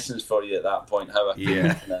acting lessons for you at that point, how I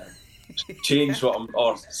can change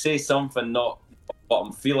or say something, not what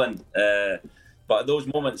I'm feeling, but at those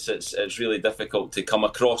moments it's really difficult to come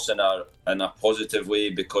across in a positive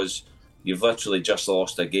way, because you've literally just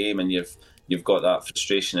lost a game and you've got that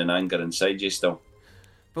frustration and anger inside you still.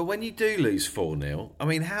 But when you do lose 4-0, I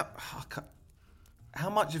mean, how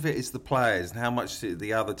much of it is the players and how much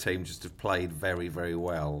the other team just have played very, very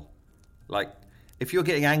well? Like, if you're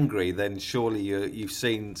getting angry, then surely you've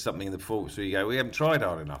seen something in the performance where you go, we haven't tried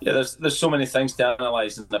hard enough. Yeah, there's so many things to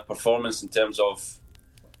analyse in the performance in terms of,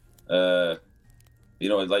 like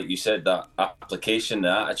you said, that application, the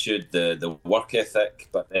attitude, the work ethic,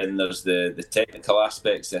 but then there's the technical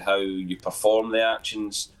aspects of how you perform the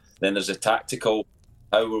actions. Then there's the tactical,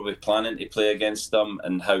 how were we planning to play against them,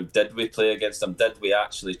 and how did we play against them? Did we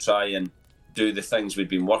actually try and do the things we'd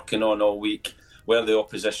been working on all week? Were the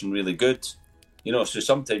opposition really good? So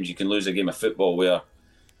sometimes you can lose a game of football where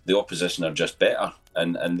the opposition are just better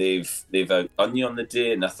and they've outdone you on the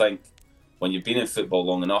day. And I think when you've been in football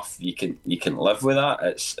long enough, you can live with that.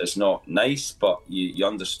 It's not nice, but you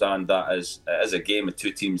understand that as a game of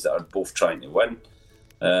two teams that are both trying to win.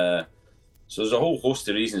 So there's a whole host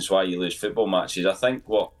of reasons why you lose football matches. I think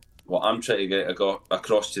what what I'm trying to get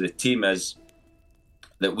across to the team is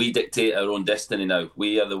that we dictate our own destiny now.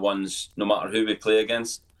 We are the ones, no matter who we play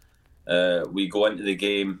against, we go into the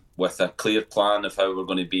game with a clear plan of how we're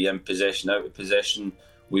going to be in possession, out of possession.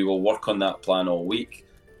 We will work on that plan all week,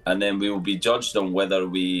 and then we will be judged on whether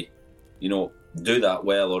we, do that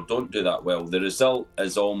well or don't do that well. The result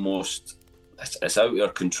is almost, it's out of our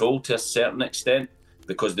control to a certain extent,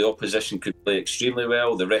 because the opposition could play extremely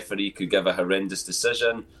well, the referee could give a horrendous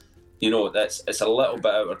decision. It's a little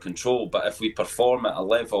bit out of control. But if we perform at a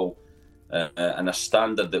level and a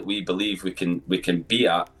standard that we believe we can be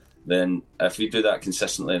at, then if we do that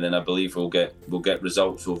consistently, then I believe we'll get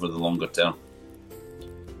results over the longer term.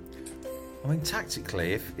 I mean,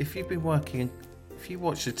 tactically, if you've been working, if you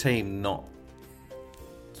watch the team not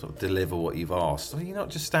sort of deliver what you've asked, are you not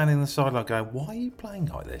just standing on the sideline going, why are you playing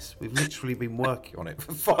like this? We've literally been working on it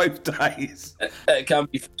for 5 days. It can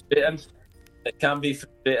be frustrating. It can be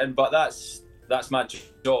frustrating, but that's my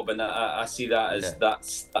job, and I see that as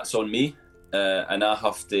that's on me, and I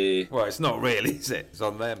have to. Well, it's not really, is it? It's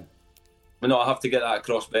on them. No, I have to get that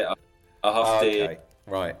across better. I have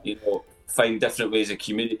to, find different ways of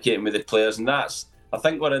communicating with the players, and I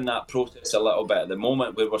think we're in that process a little bit at the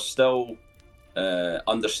moment, where we're still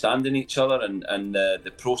understanding each other and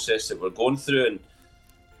the process that we're going through, and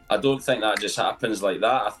I don't think that just happens like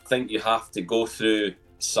that. I think you have to go through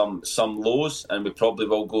some lows, and we probably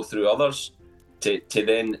will go through others to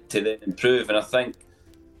then improve. And I think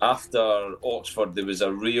after Oxford there was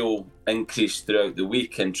a real increase throughout the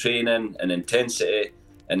week in training and intensity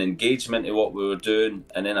and engagement in what we were doing,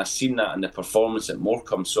 and then I seen that in the performance at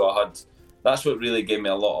Morecambe. So that's what really gave me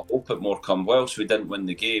a lot of hope at Morecambe. Whilst we didn't win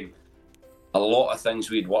the game, a lot of things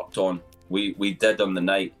we'd worked on we did on the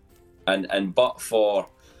night, and but for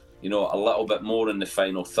a little bit more in the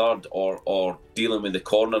final third, or dealing with the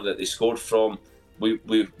corner that they scored from, we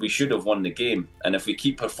should have won the game. And if we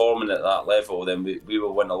keep performing at that level, then we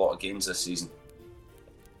will win a lot of games this season.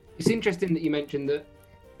 It's interesting that you mentioned that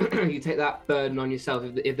you take that burden on yourself.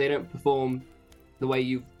 If they don't perform the way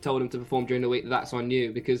you've told them to perform during the week, that's on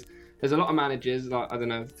you. Because there's a lot of managers, like, I don't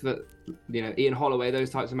know, Ian Holloway, those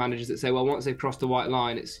types of managers that say, well, once they've crossed the white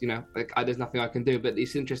line, it's, there's nothing I can do. But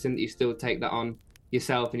it's interesting that you still take that on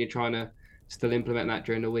yourself and you're trying to still implement that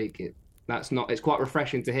during the week. It's quite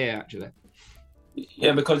refreshing to hear, actually.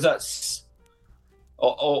 Yeah, because that's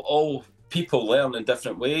all people learn in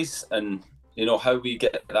different ways, and how we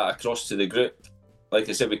get that across to the group. Like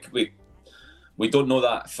I said, we don't know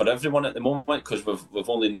that for everyone at the moment, because we've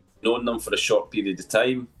only known them for a short period of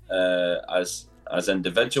time as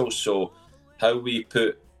individuals. So how we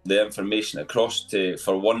put the information across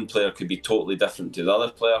for one player could be totally different to the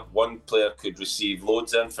other player. One player could receive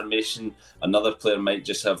loads of information, another player might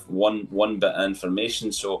just have one bit of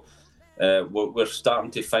information. So we're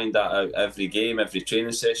starting to find that out every game, every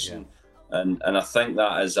training session, and I think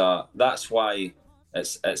that's why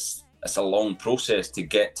it's a long process to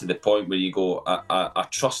get to the point where you go, I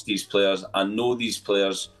trust these players, I know these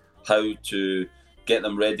players, how to get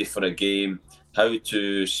them ready for a game, how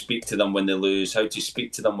to speak to them when they lose, how to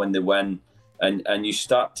speak to them when they win, and you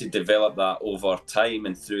start to develop that over time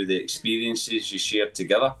and through the experiences you share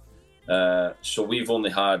together. So we've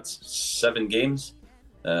only had 7 games,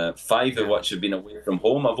 5 of which have been away from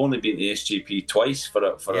home. I've only been to SGP twice for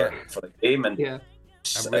a game, and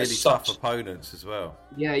really tough opponents as well.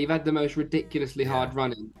 Yeah, you've had the most ridiculously hard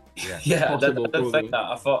running. I didn't think that.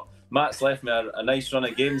 I thought Matt's left me a nice run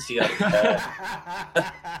of games here.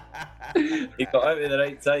 He got out at the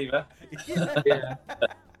right time,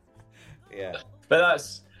 Yeah. But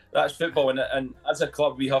that's football, and as a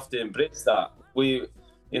club we have to embrace that.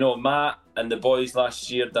 Matt and the boys last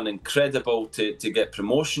year done incredible to get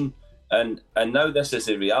promotion, and now this is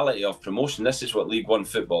the reality of promotion. This is what League One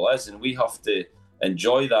football is, and we have to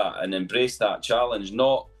enjoy that and embrace that challenge,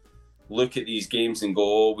 not look at these games and go,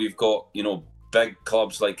 oh, we've got big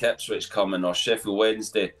clubs like Ipswich coming or Sheffield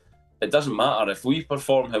Wednesday. It doesn't matter. If we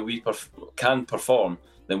perform how we can perform,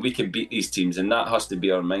 then we can beat these teams, and that has to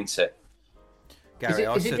be our mindset. Gary,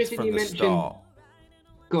 I said from the start.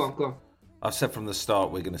 Go on. I said from the start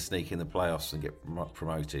we're going to sneak in the playoffs and get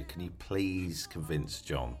promoted. Can you please convince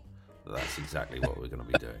John that that's exactly what we're going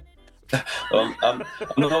to be doing? I'm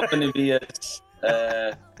not going to be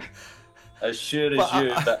as sure as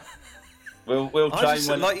you, but we'll try and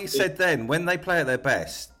win. Like you said then, when they play at their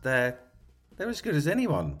best, they're as good as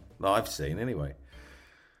anyone that I've seen anyway.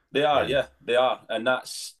 They are, they are, and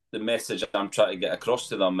that's the message I'm trying to get across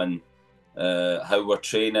to them, and how we're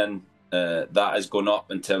training. That has gone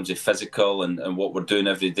up in terms of physical and what we're doing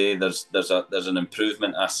every day. There's an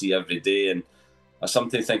improvement I see every day, and I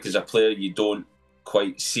sometimes think as a player you don't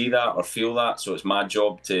quite see that or feel that. So it's my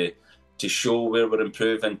job to show where we're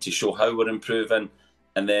improving, to show how we're improving,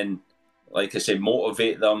 and then, like I say,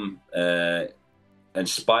 motivate them,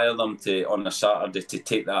 inspire them to on a Saturday to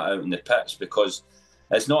take that out in the pitch, because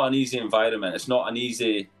it's not an easy environment. It's not an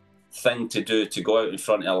easy thing to do, to go out in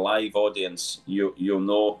front of a live audience. You'll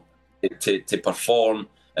know to perform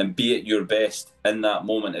and be at your best in that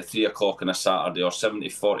moment at 3 o'clock on a Saturday or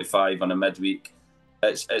 7:45 on a midweek.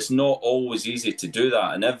 It's not always easy to do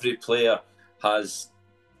that, and every player has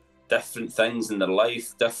different things in their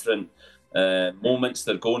life, different moments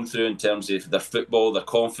they're going through in terms of their football, their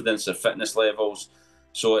confidence, their fitness levels.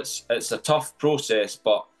 So it's a tough process,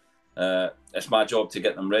 but it's my job to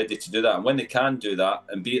get them ready to do that. And when they can do that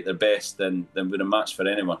and be at their best, then we're a match for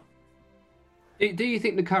anyone. Do you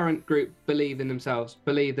think the current group believe in themselves,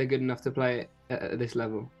 believe they're good enough to play at this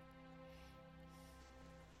level?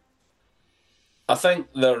 I think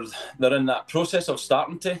they're in that process of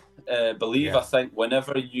starting to believe. Yeah. I think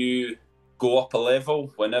whenever you go up a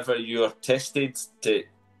level, whenever you're tested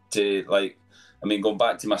to like, I mean, going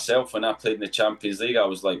back to myself, when I played in the Champions League, I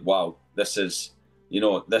was like, wow, this is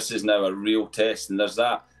now a real test. And there's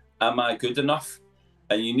that, am I good enough?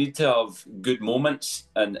 And you need to have good moments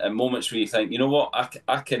and moments where you think, you know what,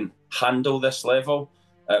 I can handle this level.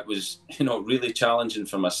 It was, really challenging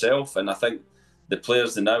for myself. And I think the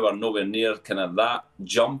players now are nowhere near kind of that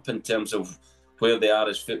jump in terms of where they are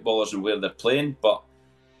as footballers and where they're playing. But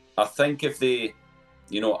I think if they,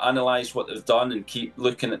 analyse what they've done and keep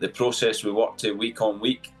looking at the process we work to week on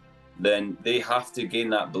week, then they have to gain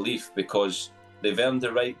that belief, because they've earned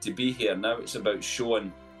the right to be here. Now it's about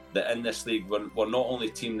showing that in this league, we're not only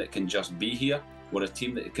a team that can just be here, we're a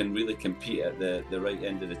team that can really compete at the right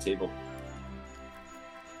end of the table.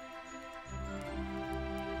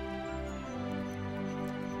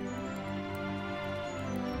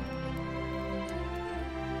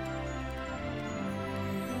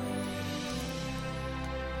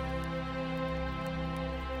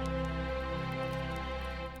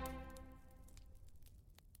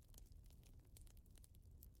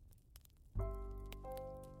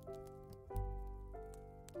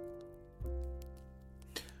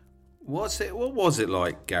 What was it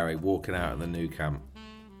like, Gary, walking out of the new camp?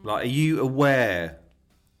 Like, are you aware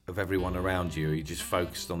of everyone around you? Or are you just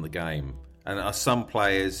focused on the game? And do some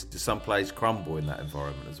players crumble in that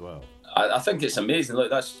environment as well? I think it's amazing. Look,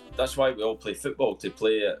 that's why we all play football, to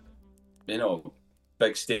play at,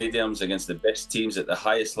 big stadiums against the best teams at the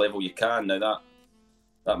highest level you can. Now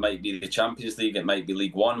that might be the Champions League, it might be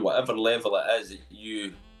League One, whatever level it is,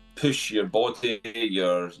 you push your body,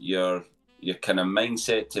 your kind of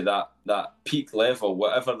mindset to that peak level,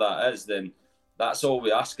 whatever that is, then that's all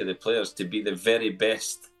we ask of the players, to be the very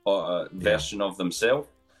best version of themselves.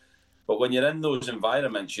 But when you're in those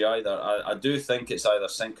environments, I do think it's either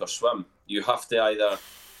sink or swim. You have to either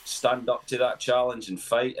stand up to that challenge and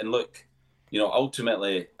fight. And look,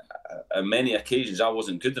 ultimately, on many occasions, I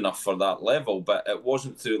wasn't good enough for that level, but it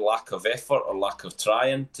wasn't through lack of effort or lack of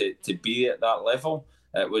trying to be at that level.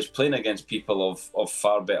 It was playing against people of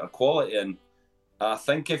far better quality, and I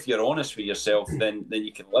think if you're honest with yourself, then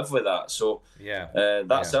you can live with that. So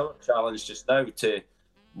that's our challenge just now.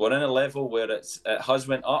 We're in a level where it has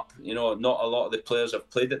went up. Not a lot of the players have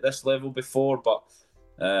played at this level before, but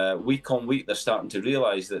week on week they're starting to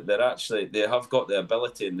realise that they have got the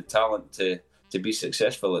ability and the talent to be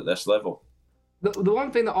successful at this level. The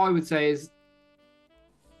one thing that I would say is,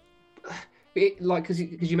 because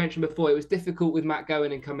you mentioned before, it was difficult with Matt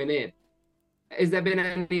going and coming in. Has there been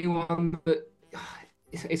anyone that,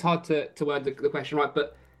 it's hard to word the question right,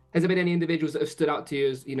 but has there been any individuals that have stood out to you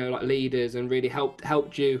as, like leaders and really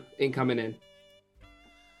helped you in coming in?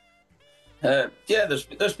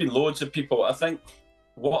 There's been loads of people. I think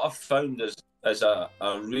what I've found is a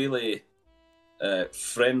really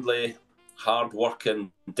friendly,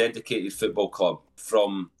 hard-working, dedicated football club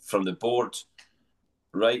from the board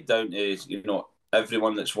right down to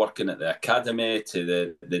everyone that's working at the academy,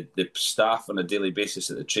 to the staff on a daily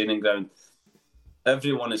basis at the training ground.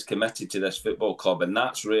 Everyone is committed to this football club, and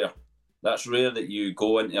that's rare. That's rare that you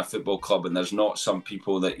go into a football club and there's not some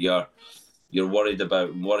people that you're worried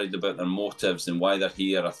about their motives and why they're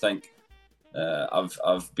here. I think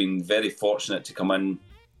I've been very fortunate to come in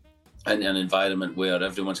an environment where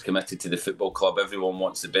everyone's committed to the football club. Everyone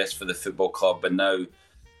wants the best for the football club, and now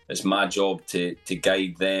it's my job to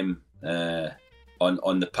guide them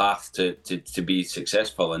on the path to be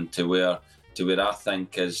successful and to where I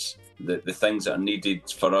think is the things that are needed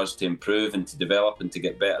for us to improve and to develop and to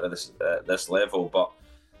get better at this level. But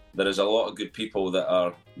there is a lot of good people that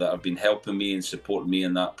have been helping me and supporting me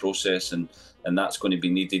in that process, and that's going to be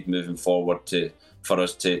needed moving forward to for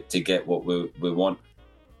us to get what we want.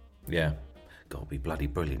 Yeah. God, it'd be bloody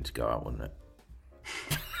brilliant to go out, wouldn't it?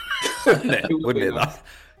 Wouldn't it? It would be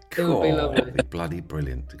lovely. It'd be bloody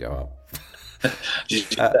brilliant to go out. Just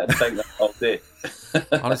think that all day.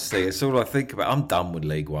 Honestly, it's all I think about. I'm done with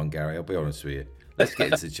League One, Gary. I'll be honest with you. Let's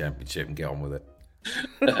get into the Championship and get on with it.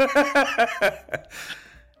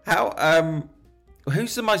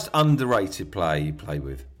 Who's the most underrated player you play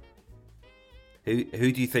with? Who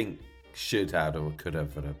do you think should have or could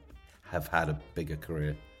have had a bigger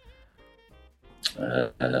career?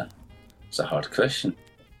 It's a hard question.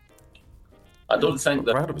 I don't think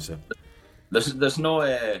that. Proud of myself. There's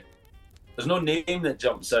no name that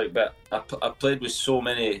jumps out, but I played with so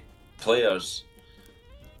many players,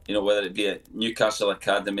 whether it be at Newcastle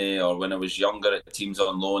Academy or when I was younger at teams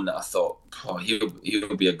on loan, that I thought, oh,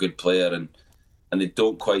 he'll be a good player, and they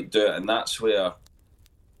don't quite do it. And that's where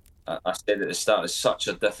I said at the start, it's such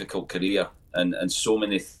a difficult career, and so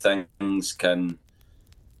many things can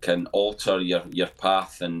alter your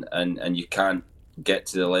path, and you can't get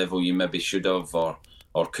to the level you maybe should have or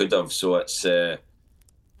could have. So it's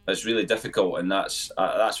really difficult, and that's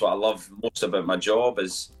what I love most about my job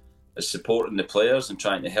is supporting the players and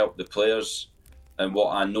trying to help the players in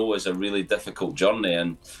what I know is a really difficult journey.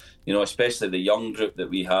 And especially the young group that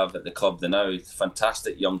we have at the club now,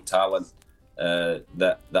 fantastic young talent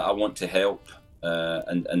that I want to help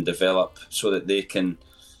and develop so that they can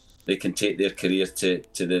take their career to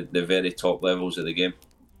the very top levels of the game.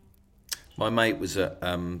 My mate was at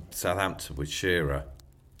Southampton with Shearer.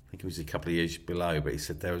 I think he was a couple of years below, but he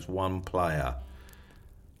said there was one player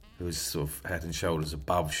who was sort of head and shoulders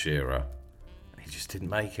above Shearer. He just didn't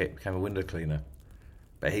make it, became a window cleaner.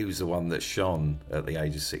 But he was the one that shone at the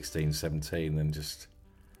age of 16, 17, and it's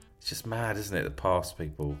just mad, isn't it, that past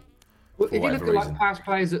people, well, if you look at reason. past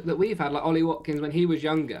players that we've had, like Ollie Watkins when he was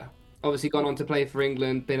younger, obviously gone on to play for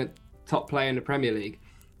England, been a top player in the Premier League.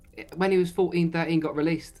 When he was 14, 13, got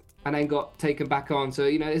released and then got taken back on. So,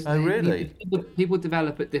 really? People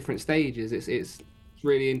develop at different stages. It's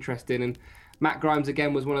really interesting. And Matt Grimes,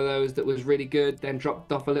 again, was one of those that was really good, then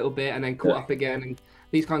dropped off a little bit and then caught up again. And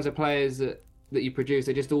these kinds of players that you produce,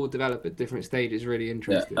 they just all develop at different stages. Really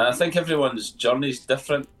interesting. Yeah. And I think everyone's journey is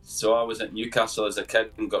different. So I was at Newcastle as a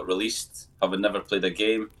kid and got released, having never played a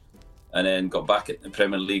game, and then got back at the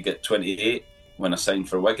Premier League at 28 when I signed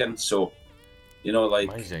for Wigan. So,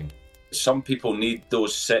 Amazing. Some people need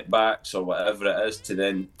those setbacks or whatever it is to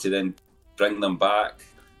then bring them back.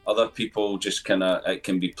 Other people just it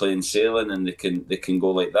can be plain sailing and they can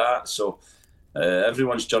go like that. So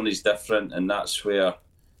everyone's journey is different, and that's where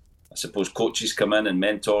I suppose coaches come in and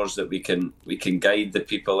mentors that we can guide the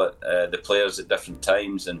people at the players at different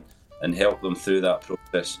times and help them through that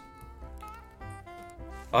process.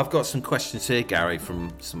 I've got some questions here, Gary,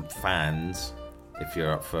 from some fans, if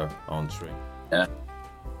you're up for answering. Yeah.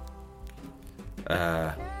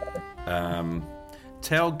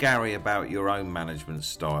 Tell Gary about your own management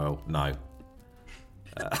style. No.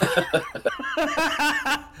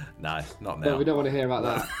 No, not now. No, we don't want to hear about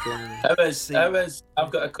that.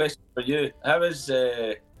 I've got a question for you. How is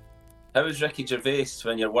Ricky Gervais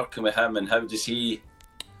when you're working with him, and how does he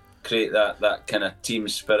create that kind of team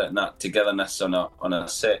spirit and that togetherness on a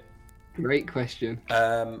set? Great question.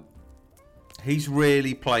 He's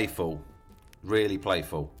really playful.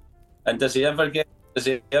 And does he ever get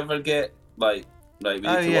like we need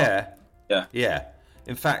to work? Yeah.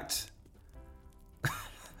 In fact,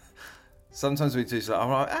 sometimes we do something. I'm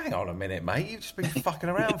like, hang on a minute, mate. You've just been fucking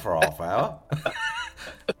around for half hour.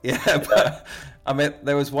 Yeah, but I mean,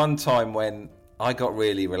 there was one time when I got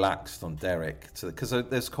really relaxed on Derek because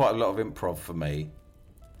there's quite a lot of improv for me.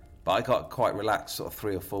 But I got quite relaxed sort of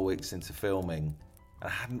 3 or 4 weeks into filming, and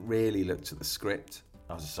I hadn't really looked at the script.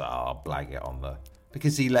 I was just like, I'll blag it on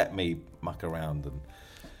because he let me muck around,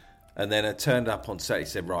 and then I turned up on set. He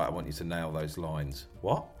said, right, I want you to nail those lines.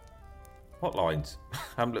 What lines? I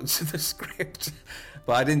haven't looked at the script.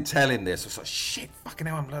 But I didn't tell him this. I was like, shit, fucking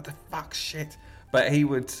hell, I'm like, the fuck, shit. But he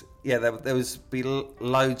would, there was be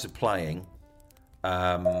loads of playing.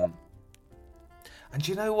 And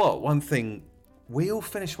you know what? One thing, we all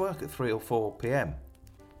finish work at 3 or 4 p.m.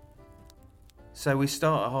 So we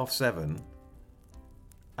start at 7:30,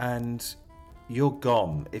 and you're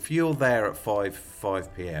gone. If you're there at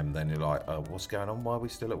 5 p.m, then you're like, oh, what's going on? Why are we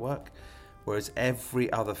still at work? Whereas every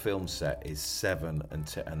other film set is 7 and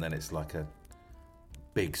then it's like a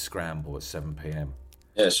big scramble at 7 p.m.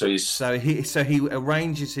 Yeah, so he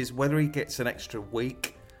arranges his, whether he gets an extra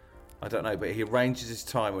week, I don't know, but he arranges his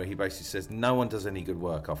time where he basically says, no one does any good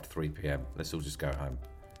work after 3 p.m. Let's all just go home.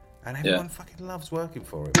 And everyone fucking loves working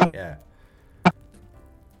for him.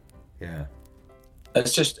 Yeah.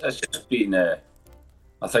 It's just been,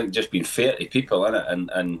 I think, just being fair to people, innit?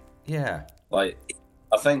 And yeah, like,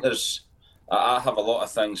 I think I have a lot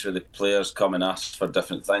of things where the players come and ask for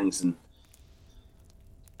different things, and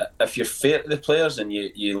if you're fair to the players and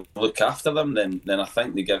you look after them, then I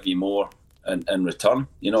think they give you more in return,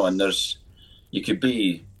 you know. And you could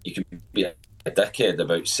be a dickhead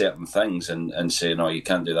about certain things and say, no, you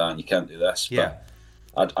can't do that and you can't do this. yeah.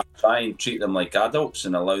 But I try and treat them like adults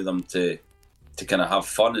and allow them to kind of have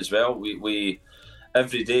fun as well. We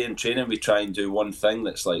every day in training we try and do one thing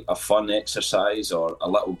that's like a fun exercise or a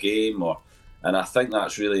little game, and I think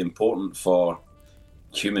that's really important for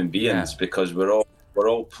human beings, because we're all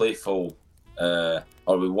playful, or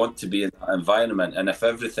we want to be in that environment. And if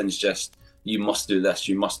everything's just you must do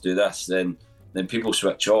this, then people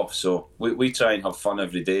switch off. So we try and have fun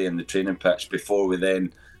every day in the training pitch before we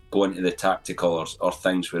then go into the tactical or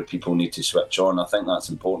things where people need to switch on. I think that's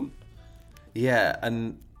important. Yeah,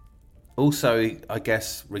 and also, I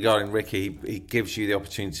guess regarding Ricky, he gives you the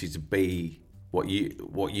opportunity to be what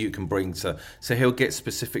you can bring to. So he'll get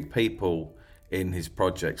specific people in his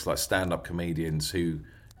projects, like stand-up comedians who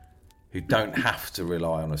don't have to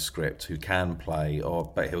rely on a script, who can play,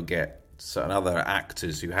 but he'll get certain other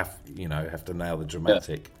actors who have to nail the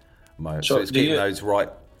dramatic moment. So it's getting those right.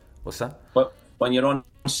 What's that? Well, when you're on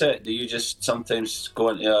set, do you just sometimes go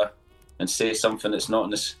into and say something that's not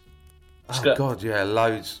in this script? Oh God, yeah,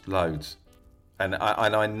 loads, and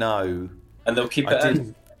I know. And they'll keep it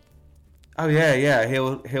in. Oh yeah,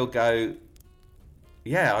 he'll go.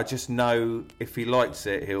 Yeah, I just know if he likes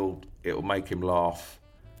it, it'll make him laugh,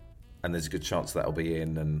 and there's a good chance that'll be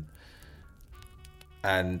in,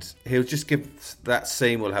 and he'll just give that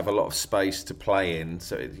scene will have a lot of space to play in,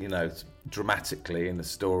 so dramatically in the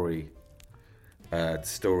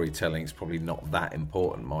storytelling is probably not that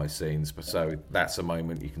important, my scenes, but so that's a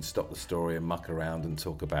moment you can stop the story and muck around and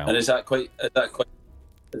talk about. And is that quite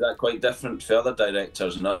different for other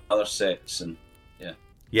directors and other sets? And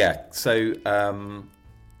yeah. So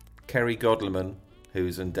Kerry Godleman,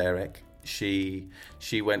 who's in Derek, she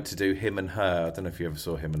went to do Him and Her. I don't know if you ever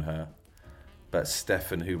saw Him and Her, but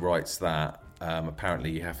Stefan, who writes that,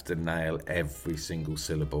 apparently you have to nail every single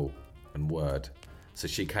syllable and word. So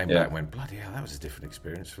she came back and went, bloody hell, that was a different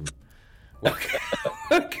experience from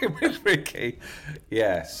working with Ricky.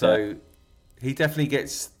 Yeah, so he definitely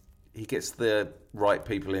gets the right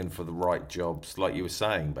people in for the right jobs, like you were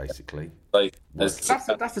saying, basically. Like that's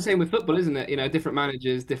the same with football, isn't it? Different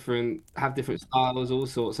managers, have different styles, all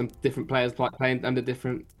sorts, and different players playing under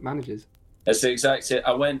different managers. It's the exact same.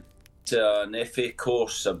 I went to an FA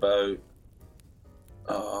course about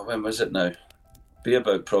when was it now? Be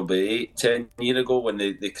about probably 8-10 years ago, when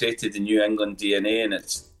they created the New England DNA, and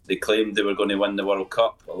they claimed they were going to win the World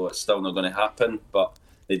Cup, although it's still not going to happen. But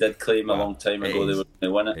they did claim a long time ago they were going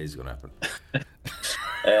to win it. It is going to happen.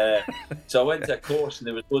 So I went to a course, and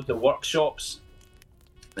there was loads of workshops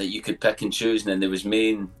that you could pick and choose, and then there was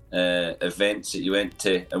main events that you went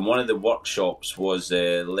to. And one of the workshops was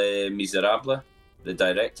Les Miserables. The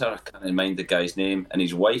director, I can't mind the guy's name, and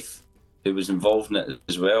his wife, who was involved in it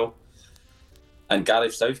as well. And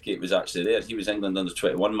Gareth Southgate was actually there. He was England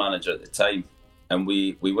under-21 manager at the time. And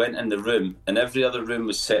we went in the room, and every other room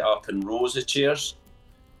was set up in rows of chairs.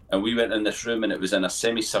 And we went in this room, and it was in a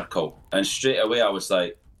semicircle. And straight away I was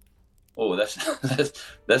like, oh, this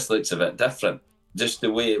looks a bit different. Just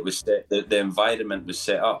the way it was set, the environment was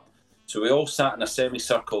set up. So we all sat in a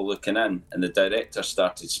semicircle looking in, and the director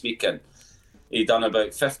started speaking. He done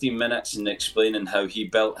about 15 minutes in explaining how he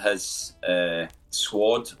built his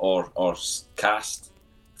squad or cast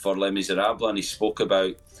for Les Miserables, and he spoke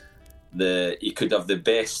about he could have the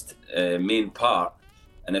best main part,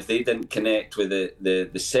 and if they didn't connect with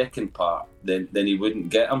the second part, then he wouldn't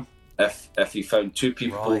get them if he found two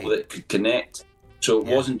people that could connect. So it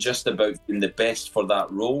wasn't just about being the best for that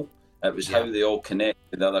role, it was how they all connect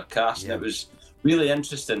with the other cast. And it was really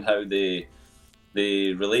interesting how they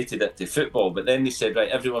related it to football. But then they said, right,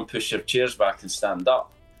 everyone push your chairs back and stand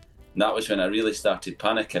up. And that was when I really started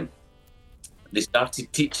panicking. They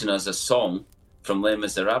started teaching us a song from Les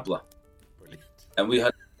Miserables. Brilliant. And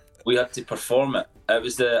we had to perform it. It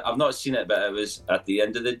was I've not seen it, but it was at the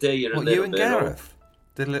end of the day. You're you and Gareth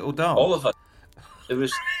did a little dance? All of us. It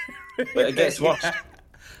was, but it gets worse.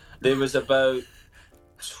 There was about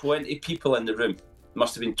 20 people in the room.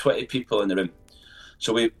 Must have been 20 people in the room.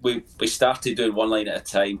 So we started doing one line at a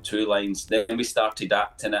time, 2 lines. Then we started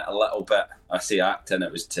acting it a little bit. I say acting,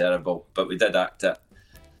 it was terrible, but we did act it.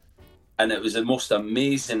 And it was the most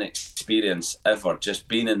amazing experience ever, just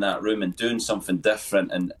being in that room and doing something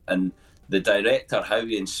different. And the director, how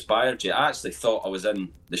he inspired you. I actually thought I was in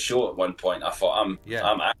the show at one point. I thought I'm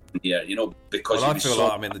acting here, you know, because well, I feel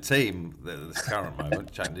like I'm in the team at this current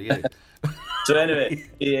moment, chatting to you. So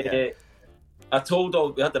anyway, I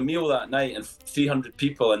told we had a meal that night and 300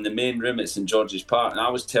 people in the main room at St George's Park, and I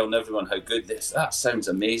was telling everyone how good that sounds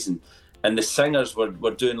amazing. And the singers were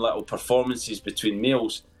doing little performances between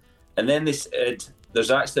meals, and then they said, there's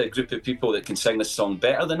actually a group of people that can sing this song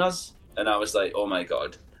better than us. And I was like, oh my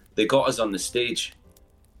God. They got us on the stage.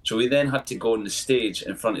 So we then had to go on the stage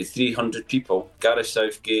in front of 300 people. Gareth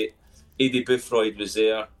Southgate, Eddie Boothroyd was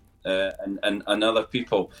there, and other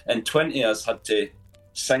people. And 20 of us had to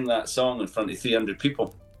sing that song in front of 300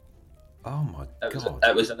 people. Oh my God.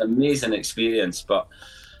 It was an amazing experience. But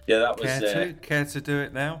yeah, that was... Care to do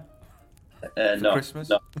it now? No. Christmas?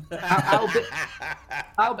 No.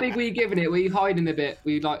 How big were you giving it? Were you hiding a bit?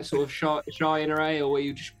 Were you like sort of shy in a way, or were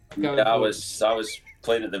you just going? Yeah, I was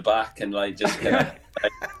playing at the back and like just kind of,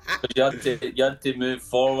 you had to move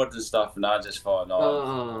forward and stuff, and I just thought,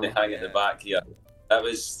 no, they hang at the back here. I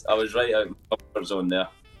was right out of my comfort zone there.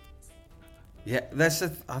 Yeah, that's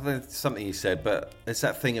something you said, but it's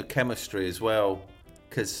that thing of chemistry as well.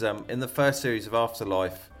 Because in the first series of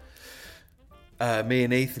Afterlife, me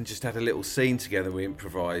and Ethan just had a little scene together. We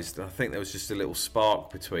improvised. I think there was just a little spark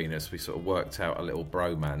between us. We sort of worked out a little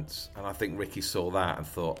bromance, and I think Ricky saw that and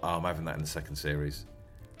thought, "Oh, I'm having that in the second series."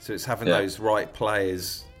 So it's having those right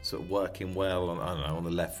players sort of working well on, I don't know, on the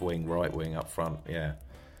left wing, right wing, up front. Yeah,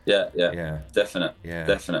 definite.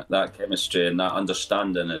 That chemistry and that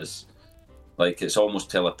understanding is like, it's almost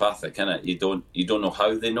telepathic, isn't it? You don't know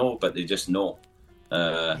how they know, but they just know.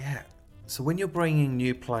 So when you're bringing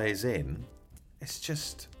new players in, it's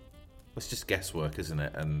just guesswork, isn't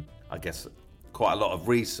it? And I guess quite a lot of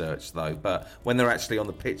research, though. But when they're actually on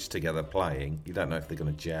the pitch together playing, you don't know if they're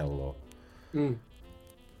going to gel or...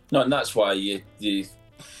 No, and that's why you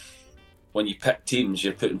when you pick teams,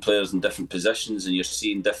 you're putting players in different positions and you're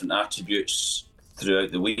seeing different attributes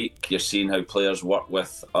throughout the week. You're seeing how players work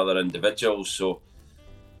with other individuals. So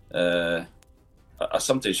I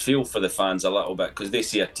sometimes feel for the fans a little bit, because they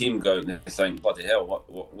see a team go out and they think, bloody hell,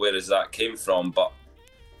 where has that came from? But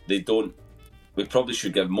they don't. We probably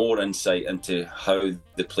should give more insight into how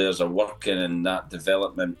the players are working and that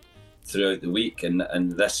development throughout the week.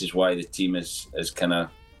 And this is why the team is kind of...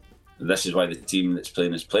 This is why the team that's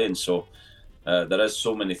playing is playing. So there is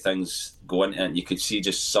so many things go into it. And you could see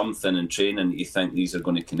just something in training that you think these are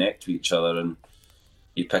going to connect to each other, and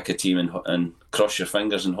you pick a team and cross your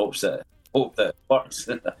fingers and hope that it works.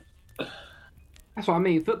 That's what I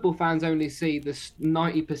mean. Football fans only see this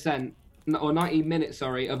 90% or 90 minutes,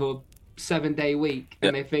 of a 7-day week,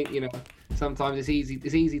 and they think, sometimes it's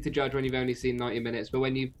easy to judge when you've only seen 90 minutes. But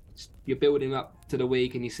when you're building up to the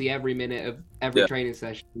week and you see every minute of every training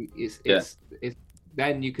session, it's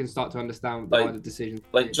then you can start to understand why the decision.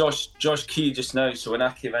 Like Josh Key just now. So when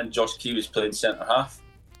I came in, Josh Key was playing centre half,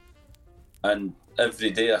 and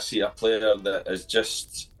every day I see a player that is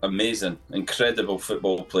just amazing, incredible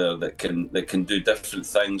football player that can do different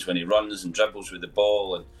things when he runs and dribbles with the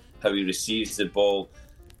ball and how he receives the ball.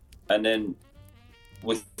 And then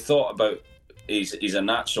we thought about he's a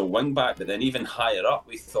natural wing back, but then even higher up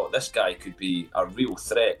we thought this guy could be a real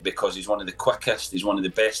threat because he's one of the quickest, he's one of the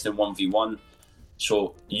best in 1v1.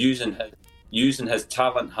 So using his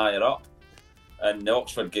talent higher up. And the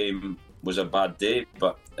Oxford game was a bad day,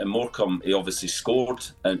 but in Morecambe he obviously scored,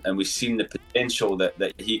 and we've seen the potential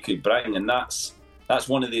that he could bring. And that's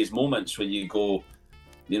one of these moments where you go,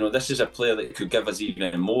 this is a player that could give us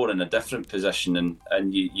even more in a different position,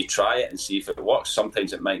 and you try it and see if it works.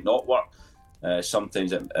 Sometimes it might not work,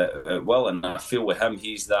 sometimes it will. And I feel with him,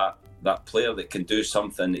 he's that player that can do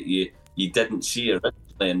something that you didn't see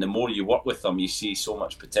originally, and the more you work with him, you see so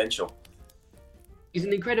much potential. He's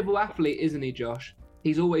an incredible athlete, isn't he, Josh?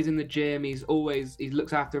 He's always in the gym. He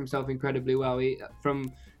looks after himself incredibly well.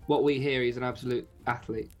 From what we hear, he's an absolute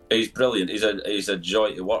athlete. He's brilliant. He's a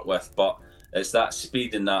joy to work with, but it's that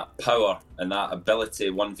speed and that power and that ability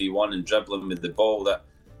 1v1 and dribbling with the ball that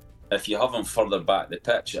if you have him further back the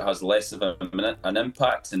pitch, it has less of an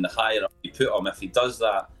impact. And the higher up you put him, if he does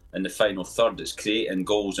that in the final third, it's creating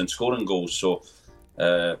goals and scoring goals. So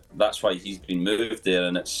that's why he's been moved there,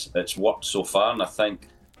 and it's worked so far. And I think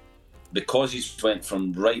because he's went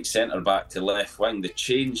from right centre back to left wing, the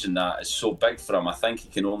change in that is so big for him. I think he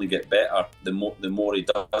can only get better the more he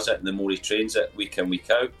does it and the more he trains it week in, week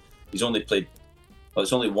out. He's only played,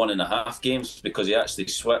 it's only 1.5 games because he actually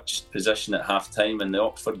switched position at half time in the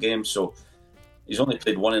Oxford game. So he's only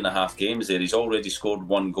played 1.5 games there. He's already scored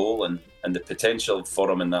 1 goal, and the potential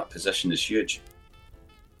for him in that position is huge.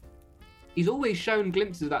 he's always shown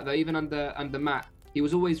glimpses of that though. Even under Matt, he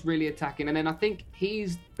was always really attacking. And then I think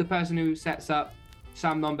he's the person who sets up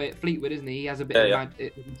Sam Nombe at Fleetwood, isn't he? He has a bit of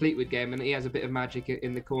magic in the Fleetwood game, and he has a bit of magic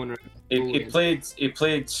in the corner. He played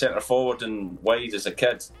centre forward and wide as a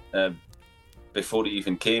kid before he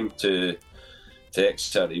even came to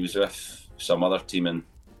Exeter. He was with some other team in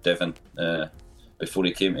Devon before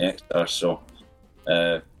he came to Exeter. So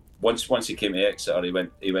once he came to Exeter,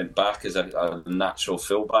 he went back as a natural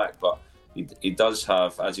fullback. But he does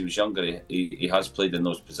have, as he was younger, he has played in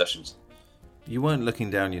those positions. You weren't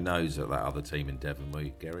looking down your nose at that other team in Devon, were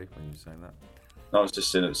you, Gary, when you were saying that? No, I was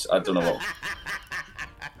just saying I don't know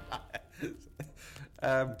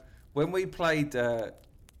what. When we played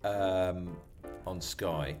on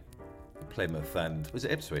Sky, Plymouth, and was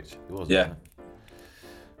it Ipswich? It was, yeah. Wasn't it?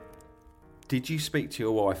 Did you speak to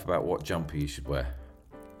your wife about what jumper you should wear?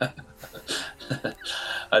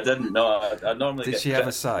 I didn't know. I normally did she have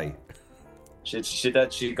a say? She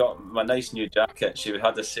did. She got my nice new jacket. She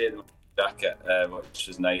had a say in my jacket, which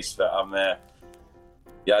was nice. But I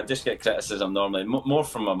just get criticism normally, more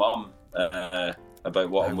from my mum about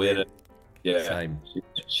what I'm wearing. Yeah, same.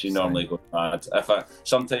 She normally goes mad.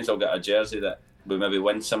 Sometimes I'll get a jersey that we maybe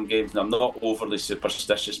win some games, and I'm not overly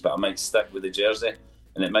superstitious, but I might stick with the jersey,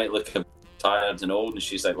 and it might look a bit tired and old, and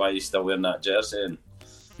she's like, "Why are you still wearing that jersey?" And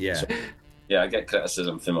yeah, I get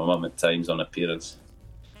criticism from my mum at times on appearance.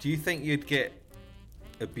 Do you think you'd get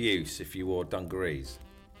abuse if you wore dungarees?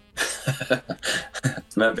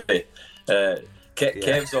 Maybe.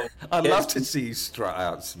 Kev's I'd love to see you strut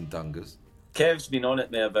out some dungas. Kev's been on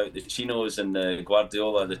at me about the chinos and the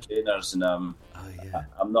Guardiola, the trainers, and I'm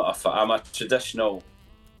not a fan. I'm a traditional.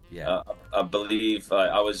 Yeah. I believe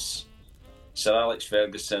I was Sir Alex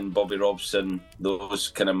Ferguson, Bobby Robson. Those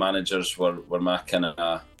kind of managers were my kind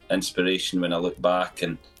of inspiration when I look back,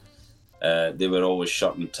 and they were always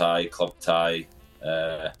shirt and tie, club tie.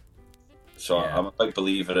 I'm a big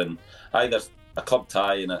believer in either a club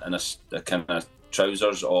tie and a kind of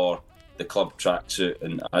trousers or the club tracksuit,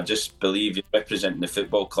 and I just believe you're representing the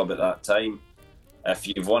football club at that time. If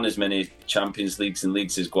you've won as many Champions Leagues and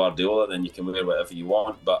leagues as Guardiola, then you can wear whatever you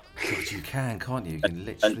want. But God, you can, can't you? You can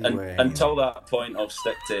literally wear until that point, I'll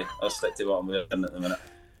stick to what I'm wearing at the minute.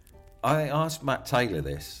 I asked Matt Taylor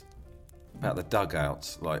this about the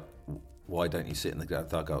dugouts, like why don't you sit in the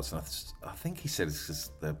dugouts? And I think he said it's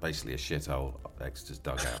because they're basically a shithole, Exeter's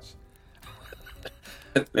dugouts.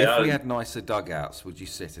 If we had nicer dugouts, would you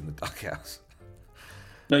sit in the dugouts?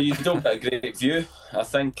 No, you don't get a great view. I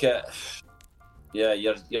think,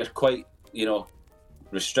 you're quite,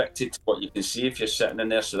 restricted to what you can see if you're sitting in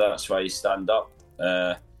there, so that's why you stand up.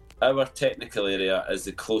 Our technical area is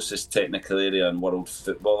the closest technical area in world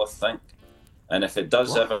football, I think. And if it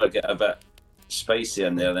does ever get a bit spicy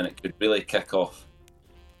in there, then it could really kick off,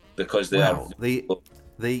 because they are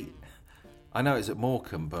I know it's at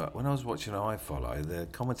Morecambe, but when I was watching iFollow, the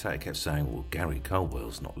commentator kept saying, "Well, Gary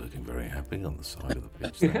Caldwell's not looking very happy on the side of the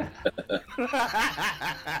pitch there."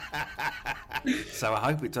 So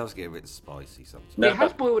I hope it does get a bit spicy sometimes. It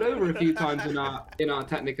has boiled over a few times in our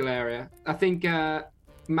technical area. I think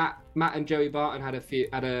Matt and Joey Barton had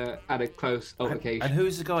a close altercation. And who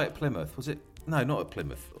was the guy at Plymouth? Was it? No, not at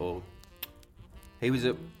Plymouth. Or he was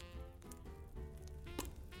at.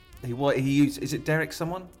 He used. Is it Derek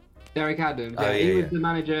someone? Derek Adams. Yeah, he was the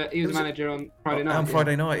manager. He was the manager on Friday night. On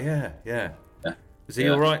Friday night, yeah. Was he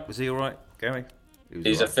all right? Was he all right, Gary?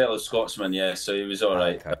 He's a fellow Scotsman, yeah. So he was all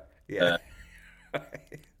right. Okay. Yeah.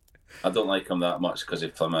 I don't like him that much because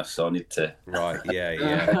of Plymouth, so I need to. Right.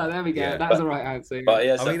 Yeah. There we go. Yeah. That's the right answer. But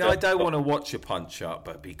yes, I don't want to watch a punch up,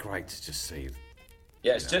 but it'd be great to just see.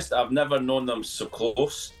 Yeah, it's just I've never known them so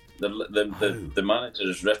close. The manager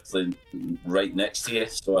is literally right next to you,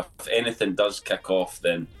 so if anything does kick off,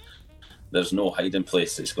 then there's no hiding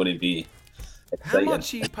place. It's going to be exciting. How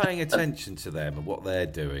much are you paying attention to them and what they're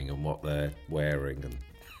doing and what they're wearing, and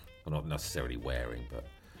well, not necessarily wearing, but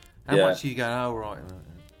how much are you going? Oh, right.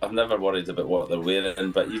 I've never worried about what they're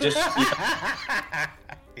wearing, but you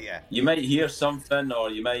you might hear something, or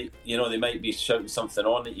you might, they might be shouting something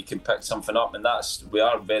on it. You can pick something up, and we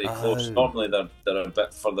are very close. Normally they're a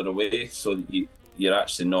bit further away, so you're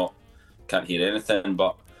actually can't hear anything,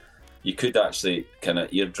 but you could actually kind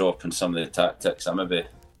of eardrop in some of the tactics. That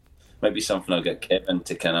might be something I'll get Kevin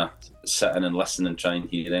to kind of sit in and listen and try and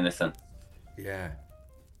hear anything. Yeah.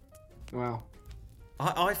 Wow.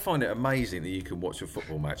 I find it amazing that you can watch a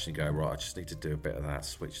football match and go, right, I just need to do a bit of that,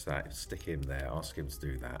 switch that, stick him there, ask him to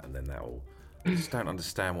do that, and then that'll... I just don't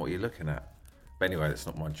understand what you're looking at. But anyway, that's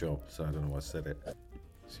not my job, so I don't know why I said it.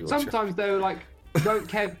 Sometimes, though, like, won't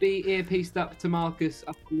Kev be earpieced up to Marcus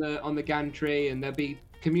up on the gantry, and there'll be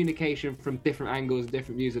communication from different angles,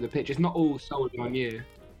 different views of the pitch. It's not all solely on you.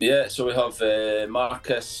 Yeah, so we have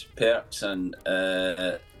Marcus, Perks, and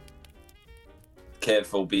Kev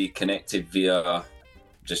will be connected via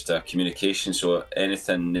just a communication. So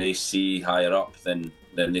anything they see higher up, then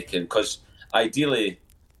they can. Because ideally,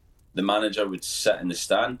 the manager would sit in the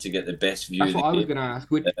stand to get the best view. That's what I was going to ask.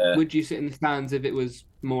 Would you sit in the stands if it was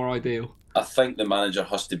more ideal? I think the manager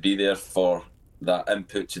has to be there for that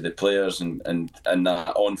input to the players and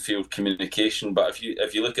that on-field communication. But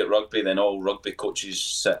if you look at rugby, then all rugby coaches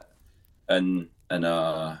sit in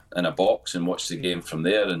a box and watch the game from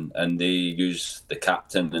there, and they use the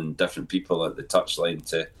captain and different people at the touchline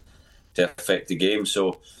to affect the game.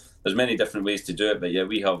 So there's many different ways to do it, but yeah,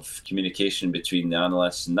 we have communication between the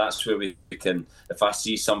analysts, and that's where we can, if I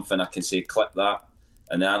see something, I can say clip that,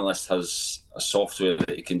 and the analyst has a software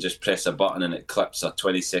that you can just press a button and it clips a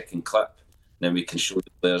 20-second clip. Then we can show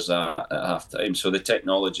the players that at half time. So the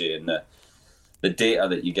technology and the data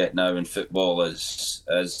that you get now in football is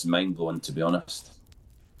mind blowing, to be honest.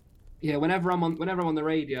 Yeah, whenever I'm on the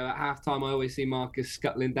radio at halftime, I always see Marcus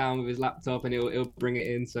scuttling down with his laptop, and he'll bring it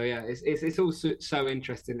in. So yeah, it's all so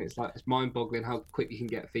interesting. It's mind boggling how quick you can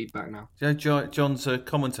get feedback now. Yeah, John's a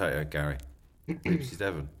commentator, Gary. Leaps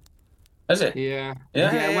Devon. Is it? Yeah.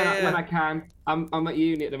 When I can. I'm at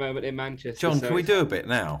uni at the moment in Manchester. John, so can we do a bit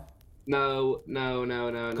now? No.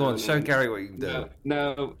 Go on, show Gary what you can do.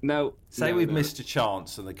 No. Say we've missed a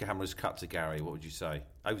chance and the camera's cut to Gary. What would you say?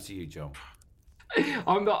 Over to you, John.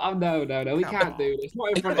 I'm not. No. We can't do this. Not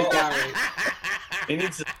in front of Gary. He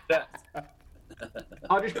needs to.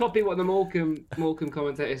 I'll just copy what the Morecambe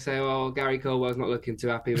commentators say. Oh, Gary Caldwell's not looking too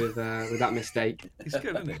happy with that mistake. He's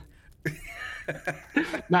good, isn't he?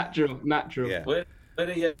 Natural. Yeah. Where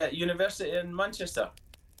are you at university in Manchester?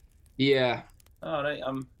 Yeah. All right,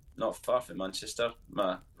 I'm not far from Manchester.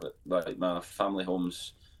 My family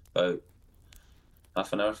home's about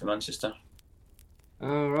half an hour from Manchester.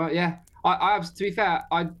 All right. Yeah. I have. To be fair,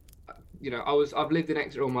 I've lived in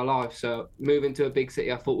Exeter all my life, so moving to a big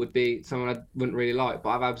city I thought would be something I wouldn't really like, but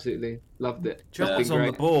I've absolutely loved it. John was on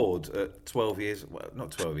the board at 12 years. Well,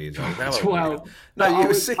 not 12 years old. How old 12. No, you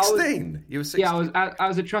were 16. You were 16. Yeah, I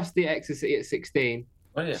was a trustee at Exeter City at 16.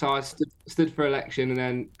 Oh, yeah. So I stood for election and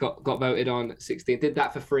then got voted on at 16. Did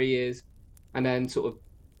that for 3 years, and then sort of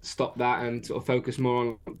stopped that and sort of focused more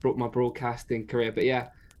on my broadcasting career. But yeah,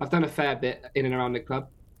 I've done a fair bit in and around the club.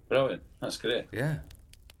 Brilliant. That's great. Yeah.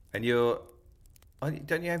 And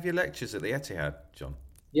don't you have your lectures at the Etihad, John?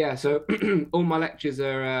 Yeah, so all my lectures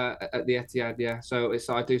are at the Etihad, yeah. So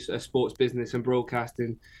I do a sports business and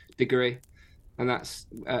broadcasting degree, and that's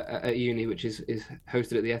at uni, which is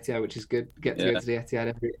hosted at the Etihad, which is good. Get to go to the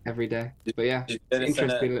Etihad every day. But yeah, it's an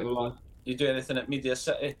interesting little life. You do anything at Media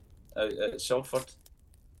City at Salford?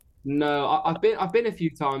 No, I've been a few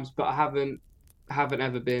times, but I haven't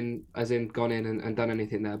ever been, as in gone in and done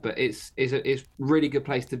anything there. But it's a really good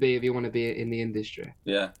place to be if you want to be in the industry.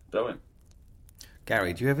 Yeah, brilliant.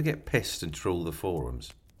 Gary, do you ever get pissed and troll the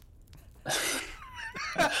forums?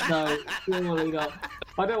 No, surely not.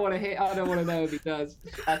 I don't want to know if he does.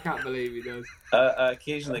 I can't believe he does. I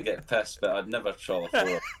occasionally get pissed, but I'd never troll a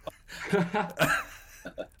forum.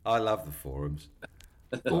 I love the forums.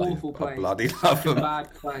 Awful place. I bloody love them.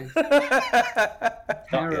 Bad place.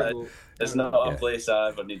 Terrible. It's not a place I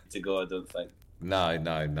ever need to go, I don't think. No.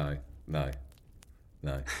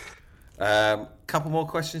 Couple more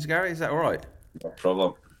questions, Gary. Is that all right? No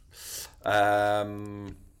problem.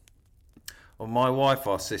 Well, my wife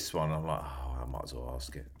asked this one. I'm like, I might as well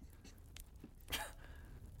ask it.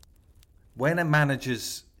 When a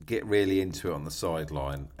managers get really into it on the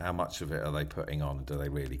sideline, how much of it are they putting on? Do they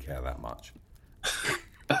really care that much?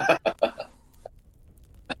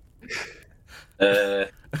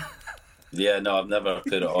 Yeah, no, I've never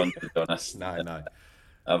put it on, to be honest. No.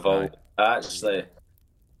 Actually,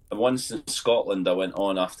 once in Scotland, I went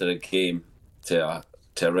on after a game to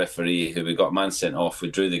a referee who we got a man sent off. We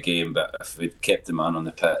drew the game, but if we'd kept the man on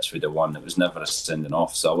the pitch, we'd have won. It was never a sending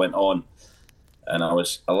off. So I went on, and I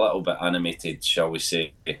was a little bit animated, shall we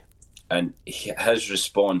say. And his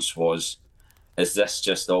response was, "Is this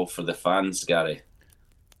just all for the fans, Gary?"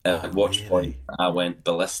 At which point I went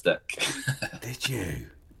ballistic. Did you?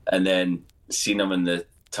 And then seen him in the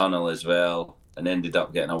tunnel as well, and ended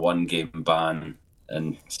up getting a 1-game ban.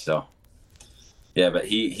 And so, yeah, but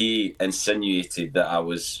he insinuated that I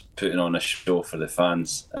was putting on a show for the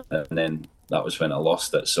fans, and then that was when I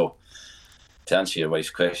lost it. So, to answer your wife's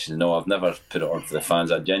question, no, I've never put it on for the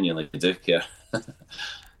fans. I genuinely do care.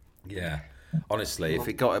 Yeah, honestly, if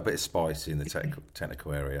it got a bit spicy in the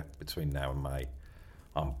technical area between now and May,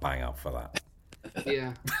 I'm bang up for that.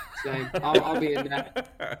 Yeah, same. I'll be in there.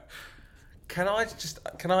 Can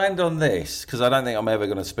I end on this? Because I don't think I'm ever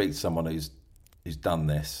going to speak to someone who's done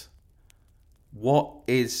this.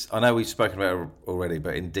 I know we've spoken about it already,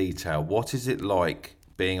 but in detail, what is it like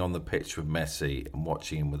being on the pitch with Messi and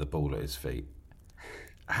watching him with a ball at his feet?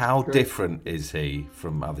 How different is he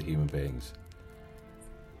from other human beings?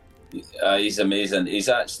 He's amazing. He's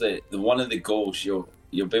actually one of the goals. You'll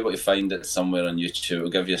be able to find it somewhere on YouTube. It'll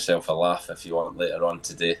give yourself a laugh if you want later on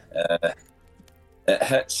today. It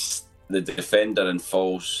hits the defender and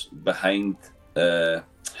falls behind.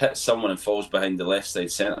 Hits someone and falls behind the left side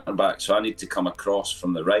centre back. So I need to come across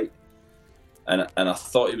from the right, and I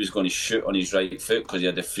thought he was going to shoot on his right foot because he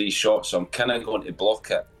had a free shot. So I'm kind of going to block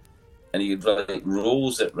it, and he like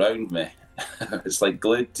rolls it round me. It's like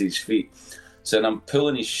glued to his feet. So then I'm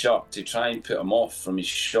pulling his shirt to try and put him off from his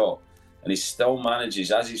shot, and he still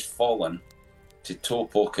manages, as he's fallen, to toe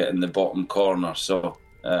poke it in the bottom corner. So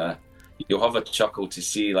you'll have a chuckle to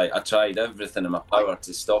see, like, I tried everything in my power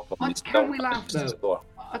to stop him. Can we laugh, though?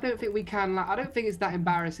 I don't think we can laugh. I don't think it's that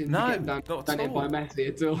embarrassing to get done it by Messi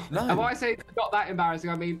at all. No. If I say it's not that embarrassing,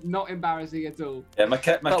 I mean not embarrassing at all. Yeah, my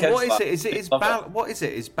kids. What is it? Is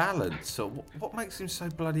it his balance? Or what makes him so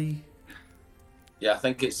bloody... Yeah, I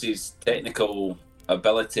think it's his technical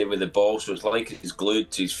ability with the ball. So it's like he's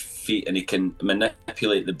glued to his feet and he can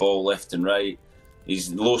manipulate the ball left and right.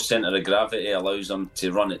 His low centre of gravity allows him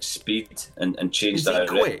to run at speed and change that.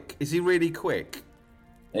 Is he quick? Is he really quick?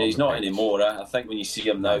 He's not anymore. I think when you see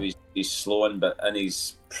him now, he's slowing, but in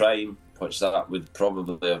his prime, which that would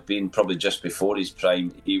probably have been just before his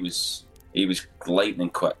prime, he was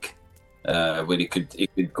lightning quick, where he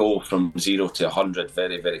could go from 0 to 100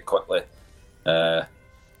 very, very quickly. It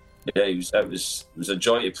was a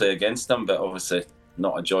joy to play against him, but obviously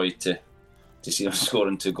not a joy to see him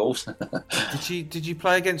scoring 2 goals. Did you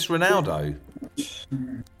play against Ronaldo?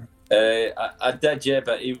 I did, yeah,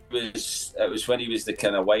 but it was when he was the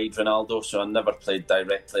kind of wide Ronaldo, so I never played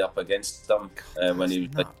directly up against him when he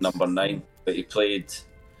was like number 9. But we played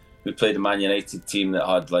a Man United team that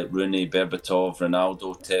had like Rooney, Berbatov,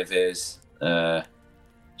 Ronaldo, Tevez.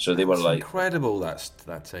 So they were like incredible.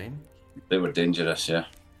 That team. They were dangerous, yeah.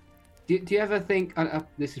 Do you ever think?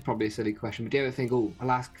 This is probably a silly question, but do you ever think,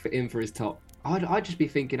 I'll ask for him for his top? I'd just be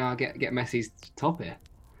thinking, I'll get Messi's top here.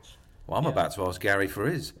 Well, I'm about to ask Gary for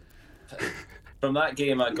his. From that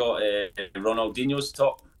game, I got Ronaldinho's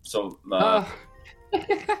top. So my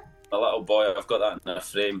little boy, I've got that in a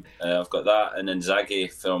frame. I've got that and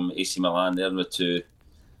Inzaghi from AC Milan. They're the 2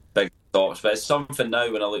 big tops. But it's something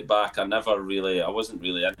now when I look back, I wasn't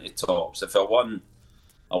really into tops. If I won,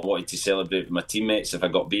 I wanted to celebrate with my teammates. If I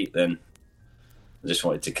got beat, then I just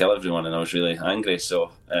wanted to kill everyone, and I was really angry.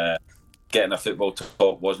 So getting a football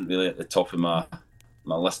top wasn't really at the top of my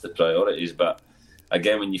list of priorities. But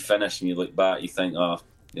again, when you finish and you look back, you think, I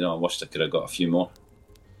wish I could have got a few more.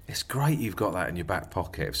 It's great you've got that in your back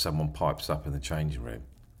pocket if someone pipes up in the changing room.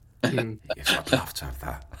 Yes, I'd love to have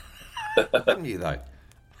that. Haven't you, though?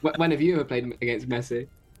 When have you ever played against Messi?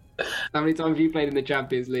 How many times have you played in the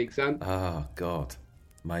Champions League, son? Oh, God.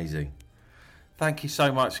 Amazing. Thank you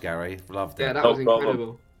so much, Gary. Loved it. Yeah, that was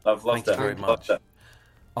incredible. I've loved it. Thank you very much.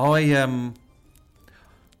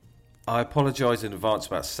 I apologise in advance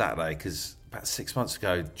about Saturday because about 6 months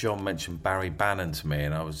ago, John mentioned Barry Bannon to me,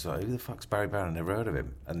 and I was like, who the fuck's Barry Bannon? Never heard of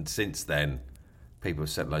him. And since then, people have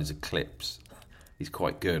sent loads of clips. He's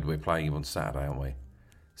quite good. We're playing him on Saturday, aren't we?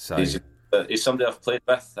 So he's somebody I've played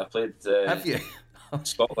with. I played have you?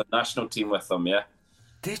 Scotland national team with him, yeah.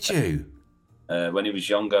 Did you? When he was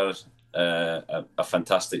younger, a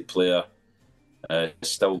fantastic player,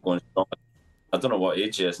 still going strong. I don't know what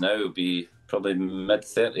age he is now. He'll be probably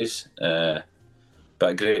mid-30s, but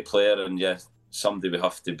a great player, and yeah, somebody we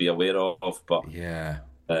have to be aware of. But yeah,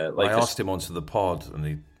 I asked him onto the pod,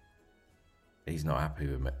 and he's not happy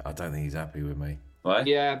with me. I don't think he's happy with me. Why?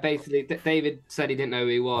 Yeah, basically, David said he didn't know who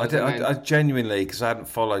he was. I genuinely, because I hadn't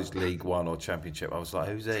followed League One or Championship, I was like,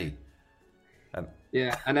 who's he?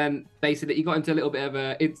 Yeah, and then basically he got into a little bit of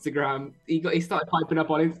a Instagram. He started piping up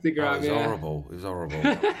on Instagram. It was horrible.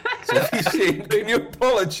 So if you see him, can you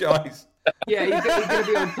apologise? Yeah, he's going to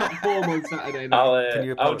be on top form on Saturday. Now.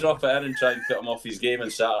 I'll drop it in and try and put him off his game on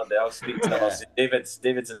Saturday. I'll speak to him. I'll say, David's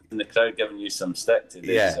in the crowd giving you some stick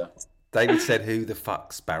today. Yeah. So. David said, who the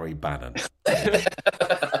fuck's Barry Bannon?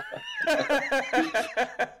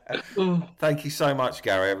 Thank you so much,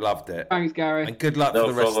 Gary. I've loved it. Thanks, Gary. And good luck for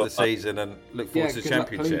the rest of the season, and look forward to the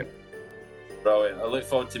Championship. Brilliant. I look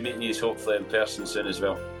forward to meeting you hopefully in person soon as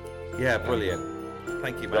well. Yeah, brilliant.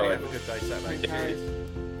 Thank you, mate. Have a good day Saturday.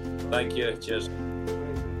 Thank you. Cheers.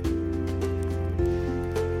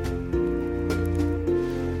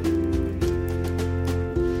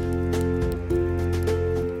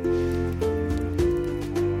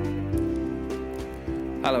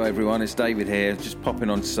 Hello everyone, it's David here. Just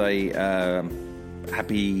popping on to say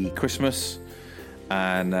happy Christmas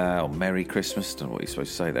and Merry Christmas. Don't know what you're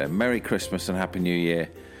supposed to say there. Merry Christmas and Happy New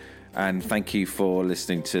Year. And thank you for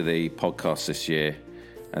listening to the podcast this year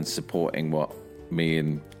and supporting what me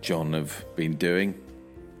and John have been doing.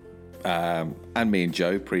 And me and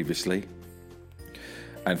Joe previously.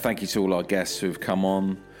 And thank you to all our guests who have come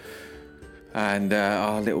on. And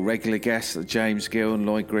our little regular guests, James Gill and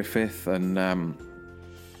Lloyd Griffith. And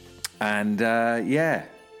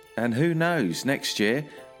and who knows, next year,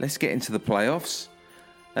 let's get into the playoffs.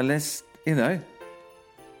 And let's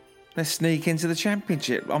sneak into the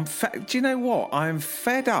championship. Do you know what? I'm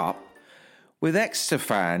fed up with Exeter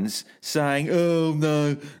fans saying, oh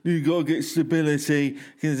no, you've got to get stability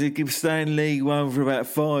because they can stay in League One for about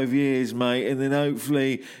 5 years, mate, and then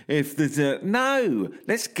hopefully if there's No,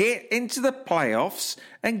 let's get into the playoffs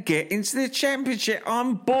and get into the championship.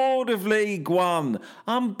 I'm bored of League One.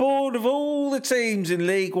 I'm bored of all the teams in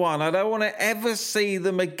League One. I don't want to ever see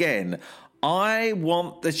them again. I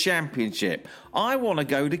want the championship. I want to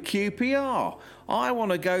go to QPR. I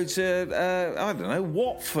want to go to,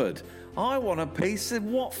 Watford. I want a piece of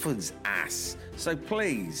Watford's ass. So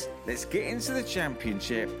please, let's get into the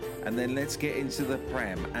championship and then let's get into the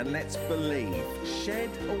Prem and let's believe. Shed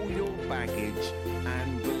all your baggage and